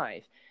entire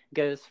life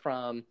goes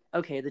from,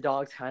 okay, the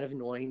dog's kind of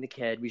annoying the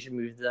kid, we should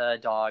move the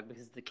dog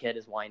because the kid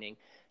is whining,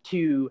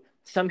 to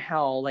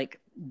somehow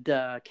like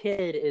the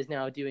kid is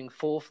now doing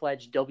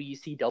full-fledged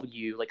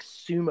WCW like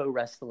sumo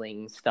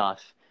wrestling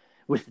stuff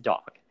with the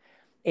dog,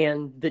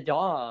 and the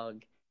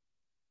dog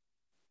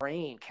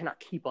brain cannot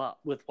keep up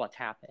with what's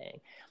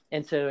happening.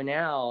 And so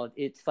now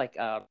it's like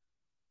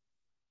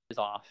is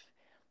off,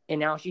 and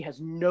now she has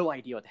no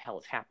idea what the hell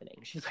is happening.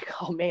 She's like,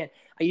 oh man,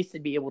 I used to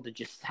be able to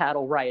just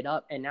saddle right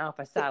up, and now if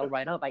I saddle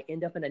right up, I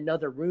end up in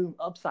another room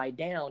upside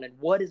down, and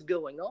what is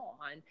going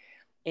on?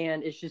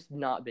 And it's just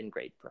not been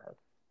great for her.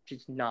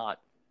 She's not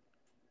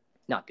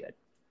good.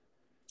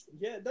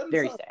 Yeah, it doesn't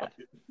Very sound sad.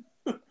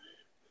 like it.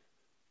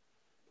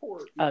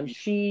 Poor Evie.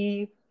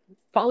 She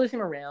follows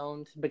him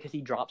around because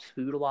he drops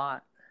food a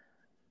lot.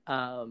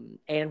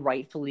 And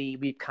rightfully,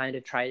 we've kind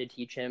of tried to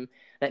teach him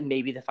that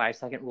maybe the 5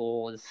 second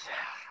rule is,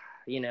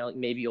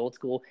 maybe old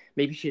school.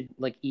 Maybe you should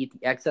like eat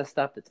the excess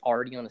stuff that's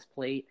already on his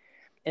plate.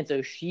 And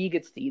so she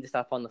gets to eat the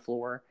stuff on the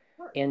floor.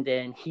 Right. And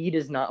then he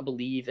does not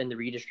believe in the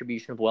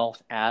redistribution of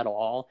wealth at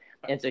all.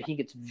 And so he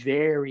gets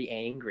very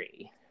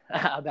angry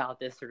about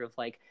this sort of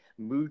like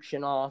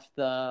mooching off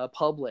the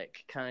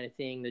public kind of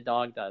thing the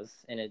dog does.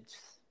 And it's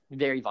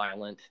very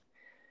violent.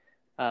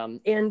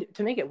 And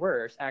to make it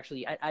worse,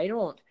 actually, I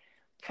don't.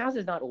 Kaz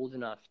is not old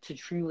enough to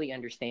truly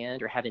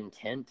understand or have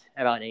intent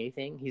about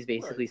anything. He's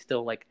basically Right.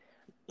 still like,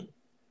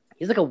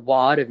 he's like a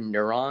wad of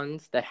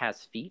neurons that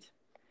has feet.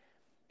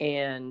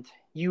 And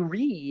you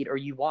read or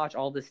you watch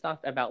all this stuff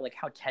about like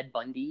how Ted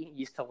Bundy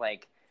used to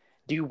like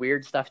do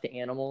weird stuff to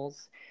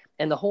animals.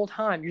 And the whole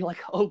time you're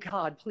like, oh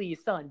God,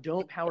 please, son,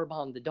 don't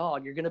powerbomb the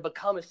dog. You're going to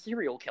become a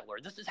serial killer.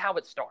 This is how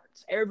it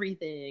starts.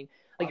 Everything,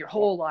 like your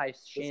whole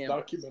life's this shambles.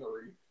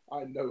 documentary.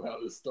 I know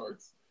how this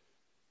starts.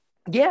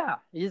 Yeah,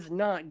 it is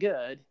not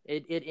good.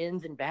 It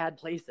ends in bad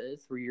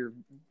places where you're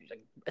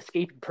like,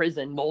 escaping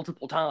prison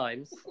multiple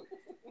times.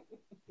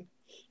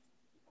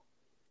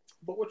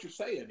 But what you're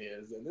saying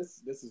is, and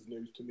this is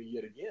news to me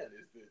yet again,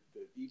 is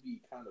that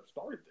Evie kind of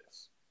started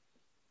this.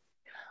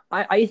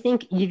 I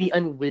think Evie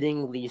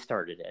unwittingly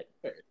started it.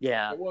 Hey,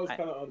 Yeah. it was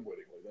kind of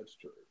unwittingly, that's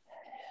true.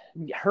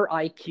 Her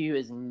IQ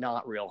is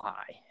not real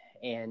high.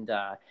 And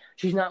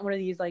she's not one of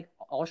these like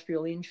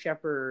Australian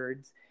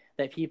shepherds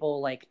that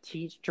people like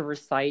teach to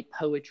recite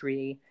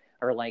poetry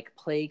or like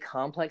play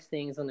complex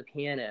things on the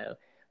piano.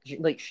 She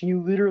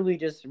literally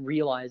just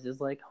realizes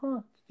like,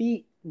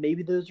 feet,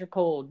 maybe those are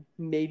cold.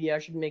 Maybe I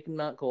should make them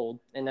not cold.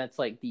 And that's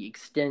like the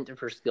extent of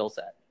her skill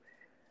set.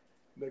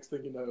 Next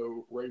thing you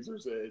know,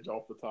 Razor's Edge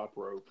off the top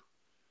rope.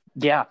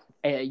 Yeah.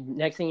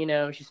 Next thing you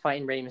know, she's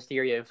fighting Rey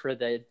Mysterio for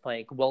the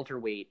like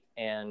welterweight,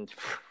 and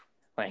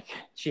like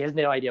she has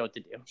no idea what to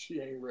do. She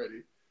ain't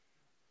ready.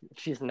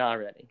 She's not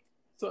ready.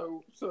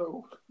 So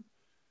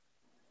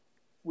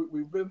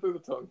we've been through the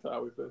tongue tie,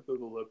 we've been through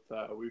the lip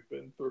tie, we've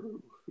been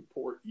through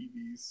poor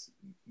Evie's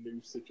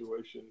new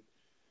situation.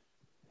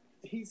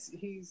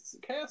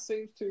 Cass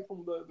seems to,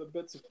 from the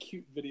bits of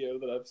cute video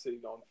that I've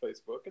seen on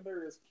Facebook, and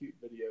there is cute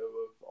video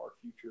of our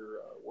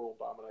future world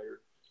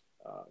dominator,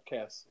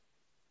 Cass.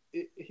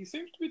 He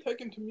seems to be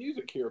taking to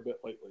music here a bit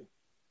lately.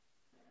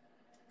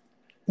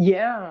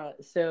 Yeah,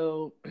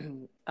 so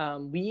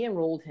we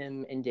enrolled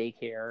him in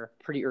daycare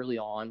pretty early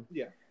on.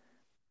 Yeah.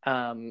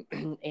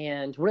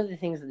 And one of the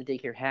things that the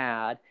daycare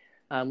had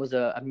was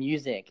a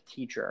music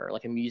teacher,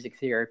 like a music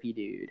therapy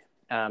dude.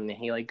 And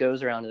he like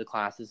goes around to the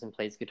classes and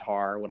plays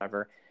guitar or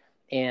whatever.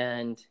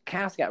 And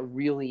Cass got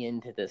really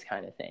into this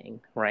kind of thing,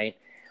 right?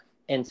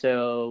 And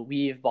so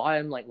we've bought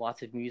him like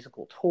lots of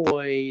musical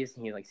toys,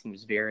 and he like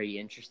seems very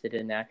interested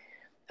in that.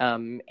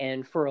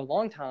 And for a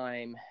long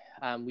time,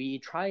 we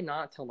try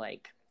not to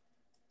like,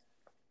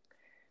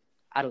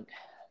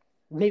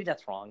 maybe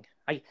that's wrong.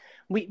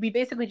 We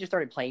basically just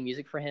started playing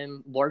music for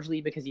him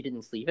largely because he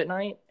didn't sleep at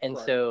night. And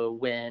right. So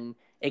when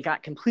it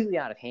got completely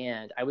out of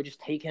hand, I would just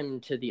take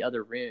him to the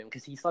other room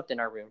because he slept in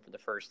our room for the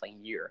first like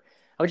year.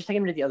 I would just take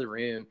him to the other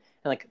room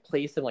and like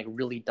play some like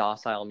really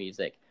docile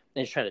music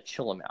and just try to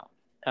chill him out.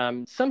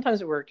 Sometimes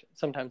it worked,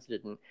 sometimes it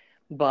didn't.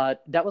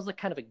 But that was like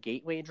kind of a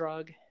gateway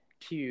drug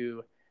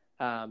to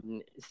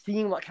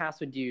seeing what Cass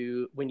would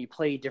do when you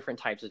play different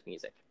types of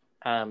music.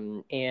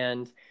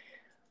 And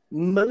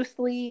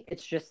mostly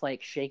it's just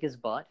like shake his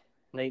butt.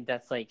 Like,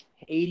 that's like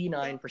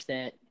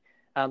 89%.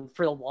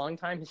 For a long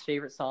time, his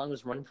favorite song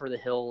was Run for the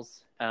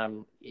Hills.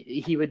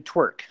 He would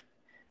twerk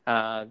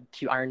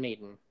to Iron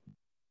Maiden.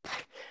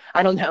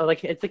 I don't know.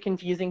 Like, it's a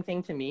confusing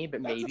thing to me,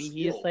 but maybe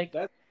he's like,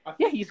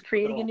 he's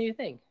creating a new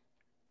thing.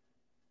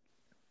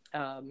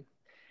 But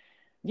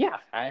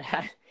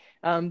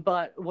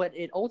what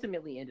it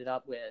ultimately ended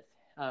up with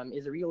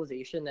is a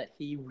realization that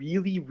he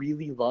really,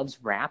 really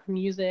loves rap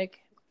music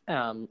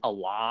a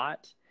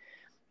lot.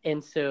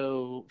 And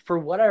so for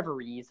whatever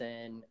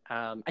reason,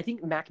 I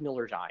think Mac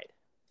Miller died.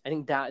 I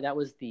think that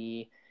was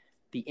the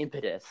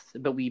impetus.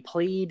 But we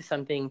played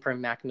something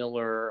from Mac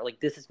Miller, like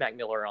This Is Mac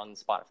Miller on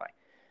Spotify,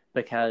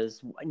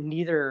 because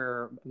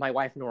neither my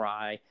wife nor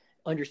I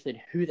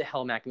understood who the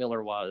hell Mac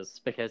Miller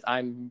was, because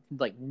I'm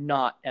like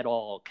not at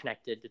all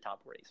connected to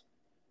Top 40s.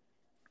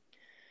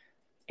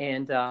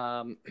 And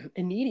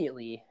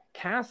immediately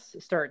Cass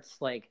starts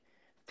like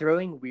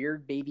throwing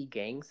weird baby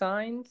gang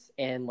signs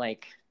and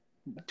like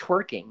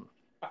twerking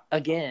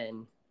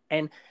again.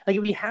 And like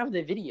we have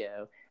the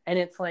video, and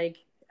it's like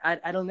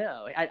I don't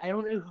know. I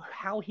don't know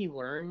how he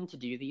learned to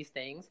do these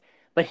things,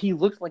 but he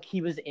looked like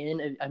he was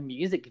in a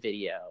music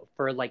video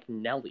for like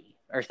Nelly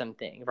or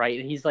something,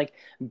 right? He's like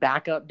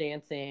backup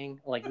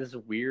dancing, like this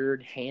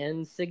weird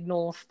hand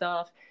signal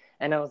stuff.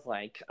 And I was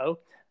like, oh,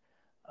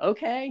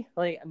 okay,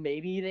 like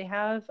maybe they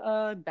have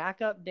a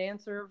backup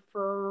dancer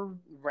for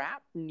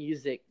rap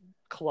music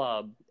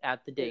club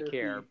at the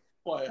daycare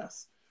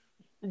class.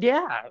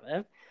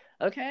 Yeah,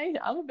 okay,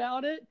 I'm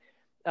about it.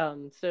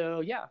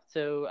 So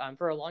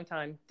for a long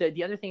time,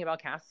 the other thing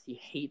about Cass is he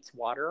hates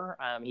water.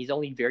 He's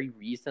only very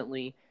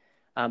recently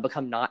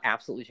become not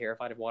absolutely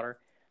terrified of water.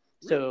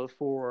 Really? So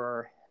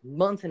for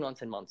months and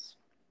months and months,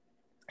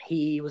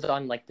 he was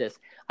on like this,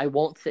 I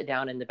won't sit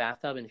down in the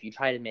bathtub, and if you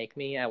try to make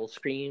me, I will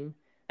scream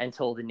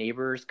until the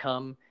neighbors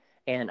come,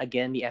 and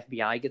again, the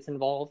FBI gets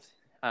involved.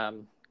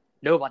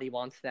 Nobody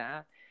wants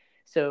that.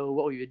 So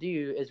what we would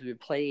do is we would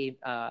play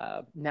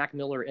Mac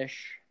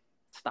Miller-ish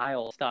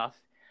style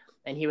stuff,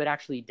 and he would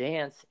actually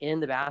dance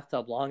in the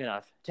bathtub long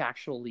enough to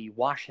actually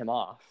wash him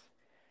off.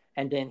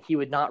 And then he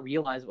would not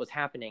realize what was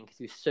happening because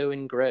he was so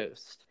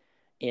engrossed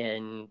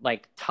in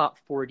like top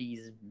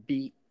 40s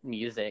beat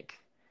music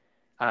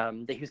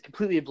that he was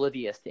completely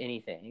oblivious to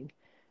anything.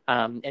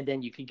 And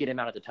then you could get him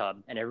out of the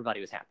tub and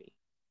everybody was happy.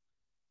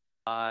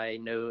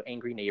 No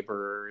angry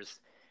neighbors.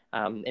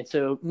 And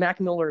so Mac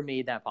Miller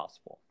made that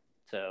possible.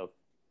 So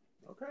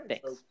Okay,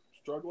 thanks. so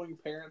struggling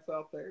parents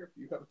out there, if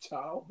you have a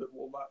child that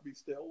will not be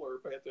still or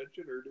pay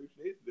attention or do what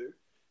you need to do,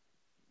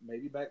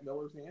 maybe Mac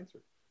Miller's the answer.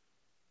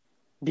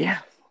 Yeah,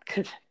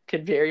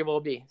 could very well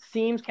be.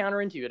 Seems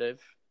counterintuitive,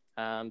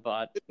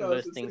 but It does.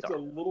 most It things seems a are.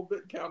 little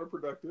bit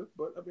counterproductive,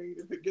 but I mean,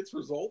 if it gets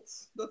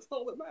results, that's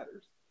all that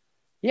matters.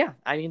 Yeah,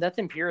 I mean that's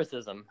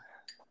empiricism.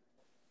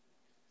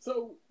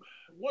 So,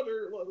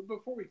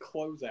 before we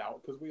close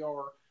out, because we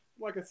are,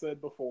 like I said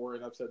before,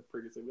 and I've said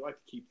previously, we like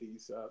to keep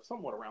these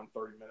somewhat around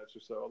 30 minutes or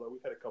so. Although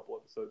we've had a couple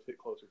episodes hit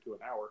closer to an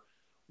hour.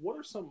 What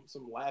are some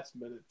last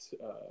minute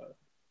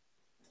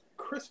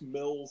Chris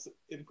Mills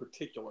in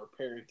particular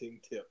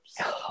parenting tips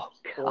Oh,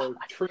 or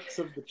tricks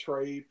of the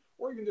trade,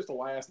 or even just a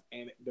last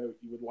anecdote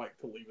you would like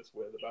to leave us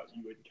with about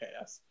you and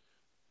Cass?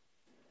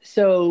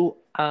 So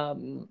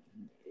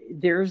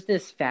there's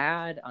this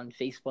fad on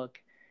Facebook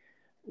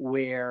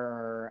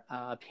where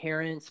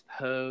parents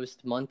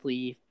post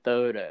monthly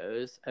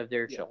photos of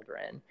their Yeah.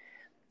 children.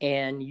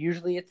 And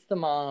usually it's the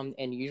mom,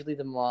 and usually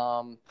the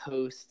mom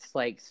posts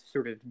like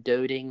sort of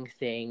doting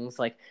things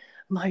like,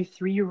 my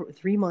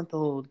 3 month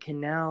old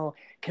can now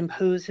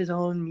compose his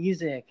own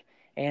music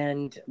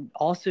and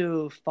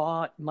also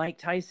fought Mike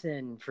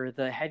Tyson for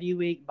the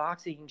heavyweight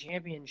boxing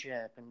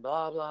championship and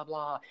blah, blah,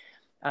 blah.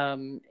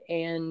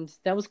 And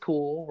that was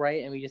cool,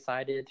 right? And we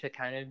decided to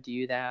kind of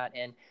do that.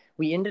 And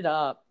we ended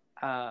up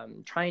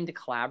trying to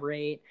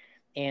collaborate.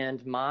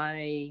 And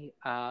my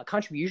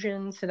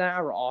contributions to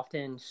that were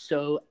often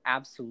so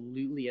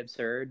absolutely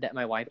absurd that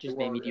my wife just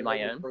made me do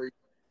my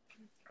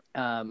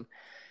own.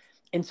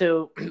 And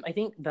so I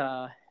think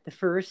the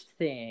first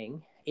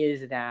thing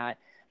is that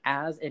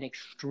as an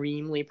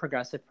extremely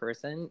progressive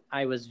person,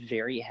 I was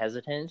very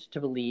hesitant to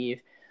believe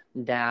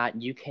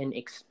that you can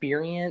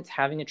experience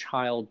having a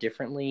child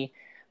differently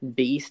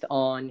based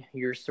on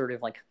your sort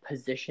of like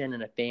position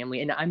in a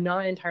family. And I'm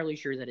not entirely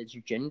sure that it's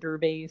gender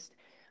based.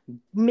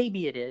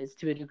 Maybe it is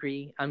to a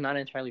degree. I'm not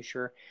entirely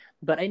sure.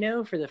 But I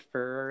know for the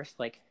first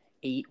like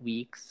 8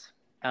 weeks,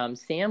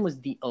 Sam was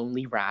the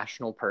only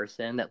rational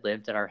person that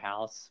lived at our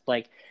house.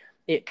 Like,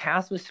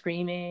 Cass was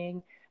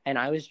screaming, and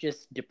I was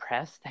just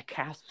depressed that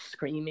Cass was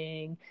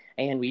screaming,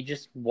 and we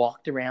just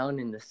walked around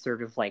in this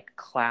sort of like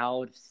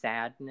cloud of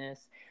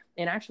sadness.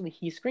 And actually,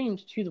 he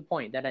screamed to the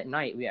point that at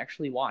night we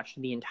actually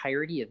watched the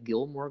entirety of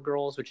Gilmore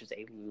Girls, which is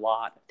a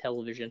lot of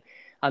television,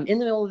 in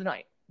the middle of the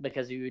night,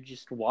 because we would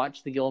just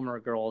watch the Gilmore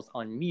Girls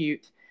on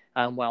mute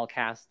while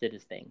Cass did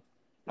his thing.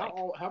 Like,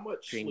 how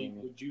much sleep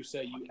dreaming, would you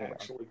say you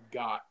actually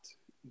got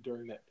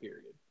during that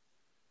period?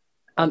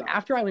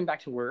 After I went back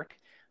to work,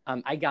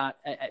 I got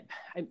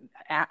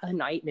a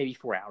night, maybe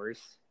 4 hours,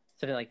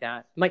 something like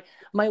that.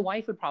 My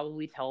wife would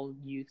probably tell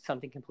you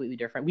something completely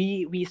different.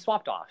 We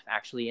swapped off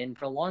actually, and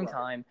for a long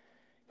time,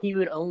 he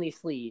would only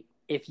sleep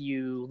if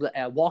you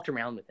walked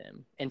around with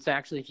him. And so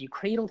actually, if you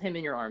cradled him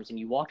in your arms and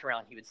you walked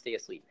around, he would stay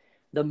asleep.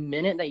 The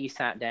minute that you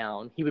sat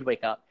down, he would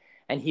wake up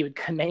and he would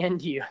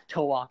command you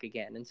to walk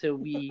again. And so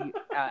we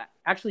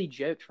actually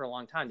joked for a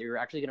long time that we were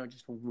actually going to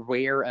just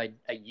wear a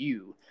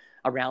U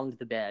around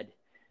the bed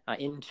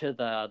into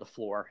the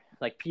floor.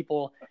 Like,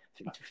 people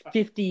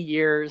 50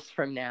 years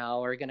from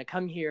now are going to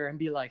come here and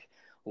be like,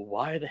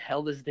 why the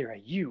hell is there a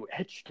U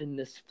etched in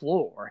this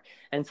floor?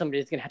 And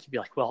somebody's going to have to be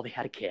like, well, they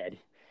had a kid.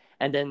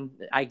 And then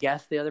I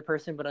guess the other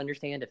person would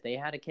understand if they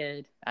had a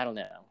kid. I don't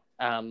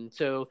know.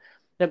 So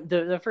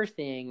the first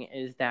thing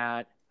is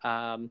that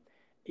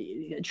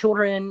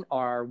children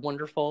are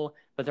wonderful,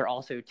 but they're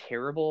also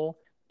terrible.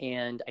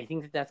 And I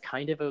think that that's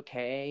kind of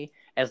okay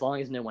as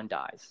long as no one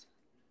dies.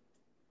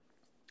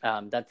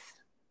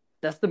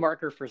 That's the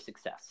marker for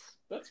success.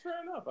 That's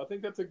fair enough. I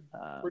think that's a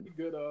pretty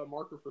good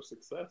marker for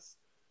success.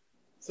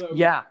 So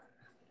yeah,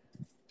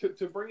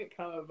 to bring it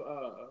kind of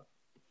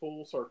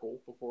full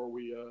circle before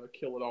we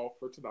kill it off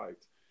for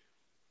tonight,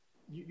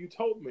 you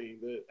told me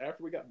that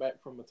after we got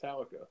back from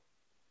Metallica,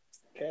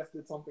 Cass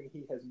did something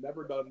he has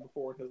never done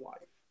before in his life.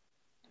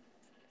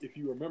 If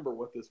you remember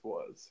what this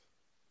was.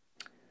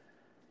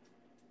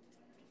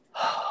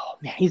 Oh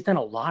man, he's done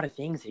a lot of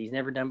things that he's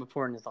never done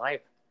before in his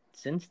life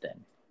since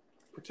then.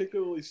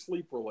 Particularly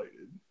sleep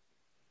related.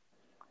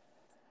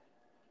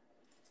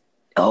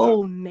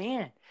 Oh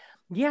man,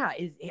 yeah.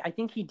 I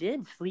think he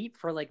did sleep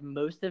for like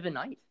most of the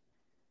night.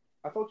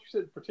 I thought you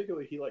said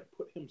particularly he like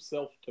put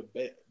himself to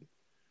bed.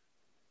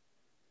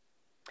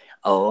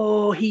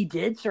 Oh, he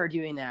did start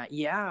doing that.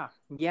 Yeah,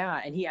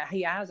 and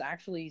he has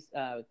actually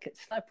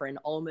slept for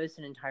almost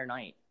an entire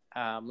night,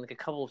 like a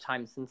couple of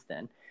times since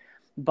then.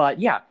 But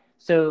yeah,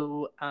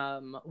 so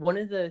one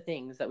of the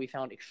things that we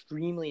found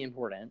extremely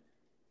important,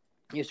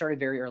 you started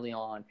very early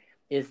on,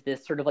 is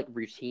this sort of like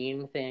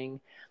routine thing,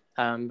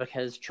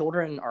 because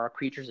children are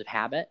creatures of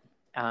habit,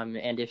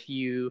 and if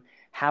you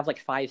have like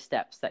 5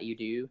 steps that you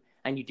do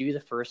and you do the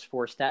first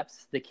 4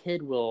 steps, the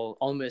kid will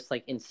almost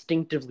like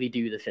instinctively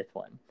do the 5th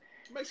one.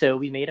 So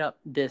we made up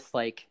this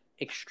like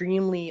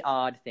extremely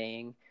odd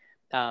thing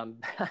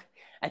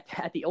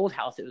at the old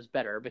house, it was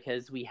better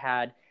because we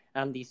had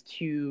these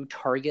 2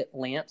 Target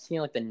lamps,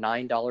 like the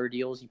 $9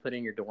 deals you put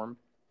in your dorm.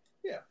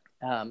 Yeah.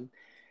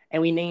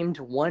 And we named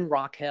one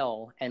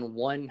Raquel and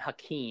one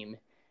Hakeem,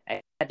 and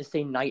I had to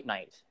say night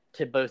night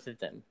to both of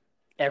them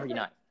every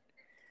night.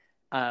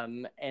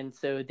 And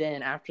so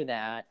then after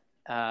that,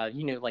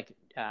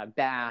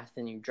 bath,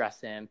 and you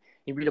dress him,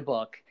 you read a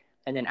book,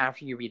 and then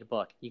after you read a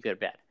book, you go to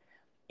bed.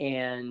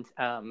 And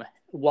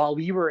while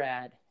we were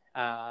at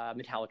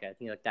Metallica, I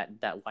think like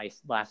that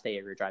last day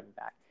we were driving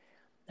back,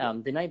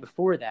 the night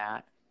before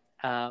that,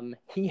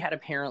 he had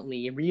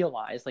apparently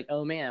realized, like,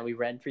 oh man, we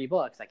read 3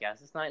 books, I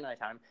guess it's night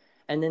time,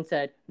 and then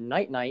said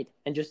night night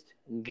and just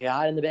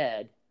got in the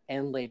bed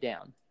and laid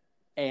down.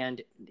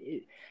 And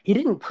he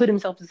didn't put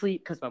himself to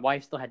sleep because my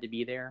wife still had to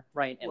be there,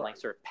 right, and like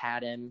sort of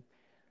pat him.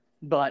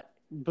 But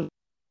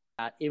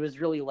it was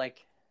really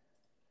like,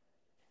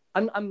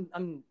 I'm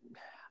not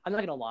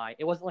gonna lie,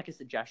 it wasn't like a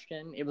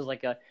suggestion. It was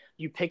like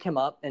you pick him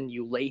up and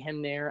you lay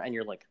him there and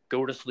you're like,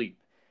 go to sleep,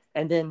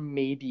 and then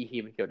maybe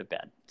he would go to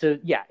bed. So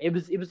yeah, it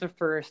was the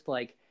first,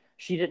 like,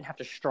 she didn't have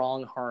to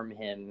strong harm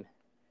him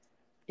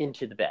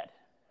into the bed,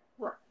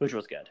 right, which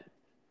was good.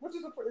 Which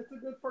is it's a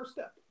good first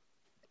step.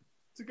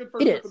 It's a good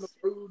first step in the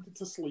road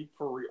to sleep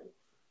for real.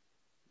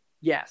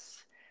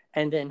 Yes.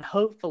 And then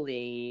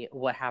hopefully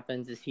what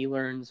happens is he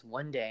learns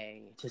one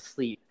day to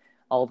sleep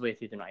all the way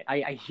through the night.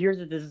 I hear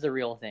that this is a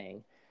real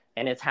thing,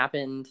 and it's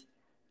happened.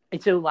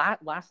 And so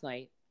last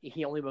night,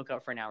 he only woke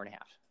up for an hour and a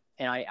half.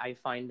 And I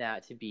find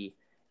that to be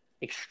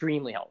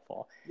extremely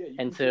helpful. Yeah,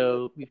 and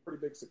so a pretty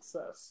big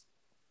success.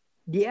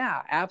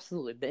 Yeah,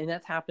 absolutely. And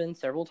that's happened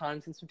several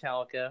times since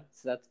Metallica,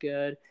 so that's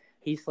good.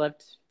 He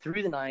slept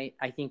through the night,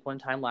 I think, one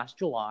time last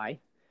July.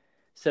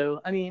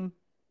 So, I mean,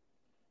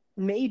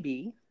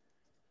 maybe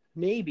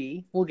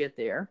we'll get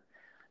there.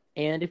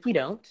 And if we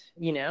don't,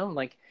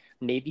 like,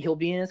 maybe he'll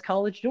be in his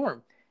college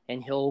dorm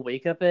and he'll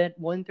wake up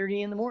at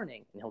 1:30 in the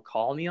morning and he'll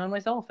call me on my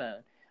cell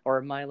phone or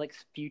my, like,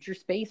 future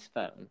space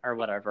phone or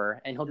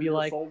whatever. And he'll be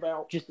like,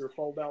 your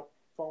fold out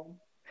phone.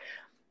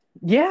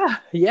 Yeah,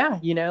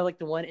 like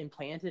the one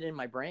implanted in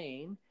my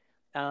brain.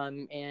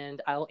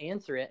 And I'll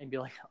answer it and be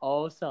like,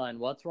 oh, son,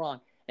 what's wrong?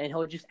 And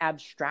he'll just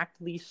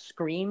abstractly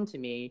scream to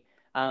me,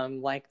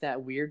 like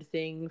that weird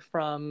thing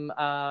from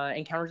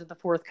Encounters of the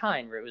Fourth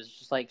Kind, where it was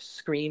just like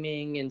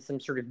screaming in some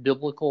sort of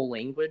biblical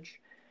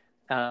language.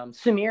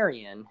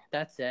 Sumerian,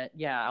 that's it.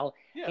 Yeah, I'll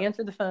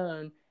answer the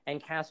phone,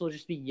 and Cass will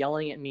just be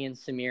yelling at me in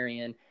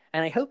Sumerian.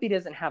 And I hope he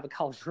doesn't have a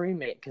college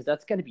roommate, because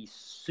that's going to be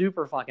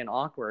super fucking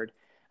awkward.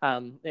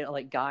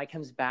 Like, guy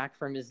comes back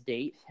from his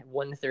date at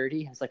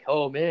 1:30. It's like,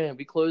 oh man,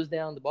 we closed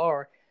down the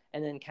bar.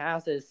 And then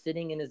Cass is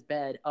sitting in his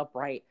bed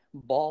upright,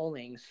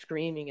 bawling,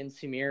 screaming in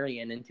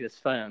Sumerian into his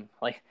phone.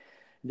 Like,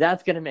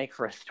 that's going to make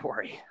for a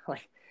story.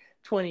 Like,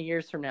 20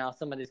 years from now,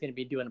 somebody's going to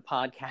be doing a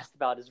podcast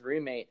about his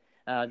roommate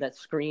that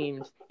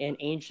screamed in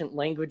ancient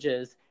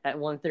languages at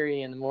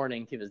 1:30 in the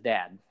morning to his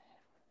dad.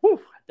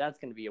 Whew, that's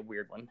going to be a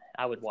weird one.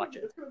 I would watch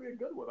it. It's going to be a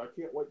good one. I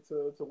can't wait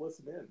to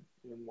listen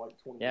in like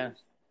 20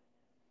 years.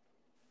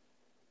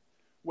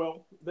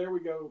 Well, there we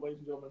go, ladies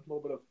and gentlemen. A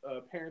little bit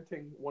of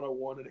parenting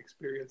 101 and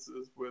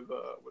experiences with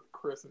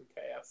Chris and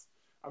Cass.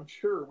 I'm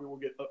sure we will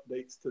get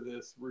updates to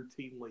this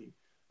routinely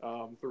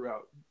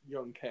throughout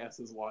young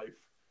Cass's life.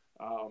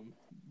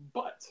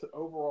 But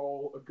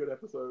overall, a good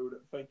episode.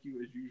 Thank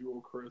you, as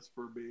usual, Chris,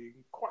 for being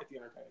quite the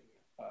entertaining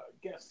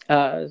guest.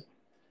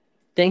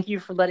 Thank you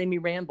for letting me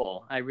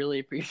ramble. I really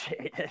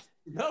appreciate it.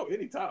 No,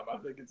 anytime. I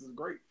think it's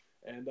great.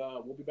 And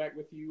we'll be back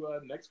with you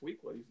next week,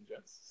 ladies and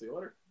gents. See you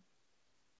later.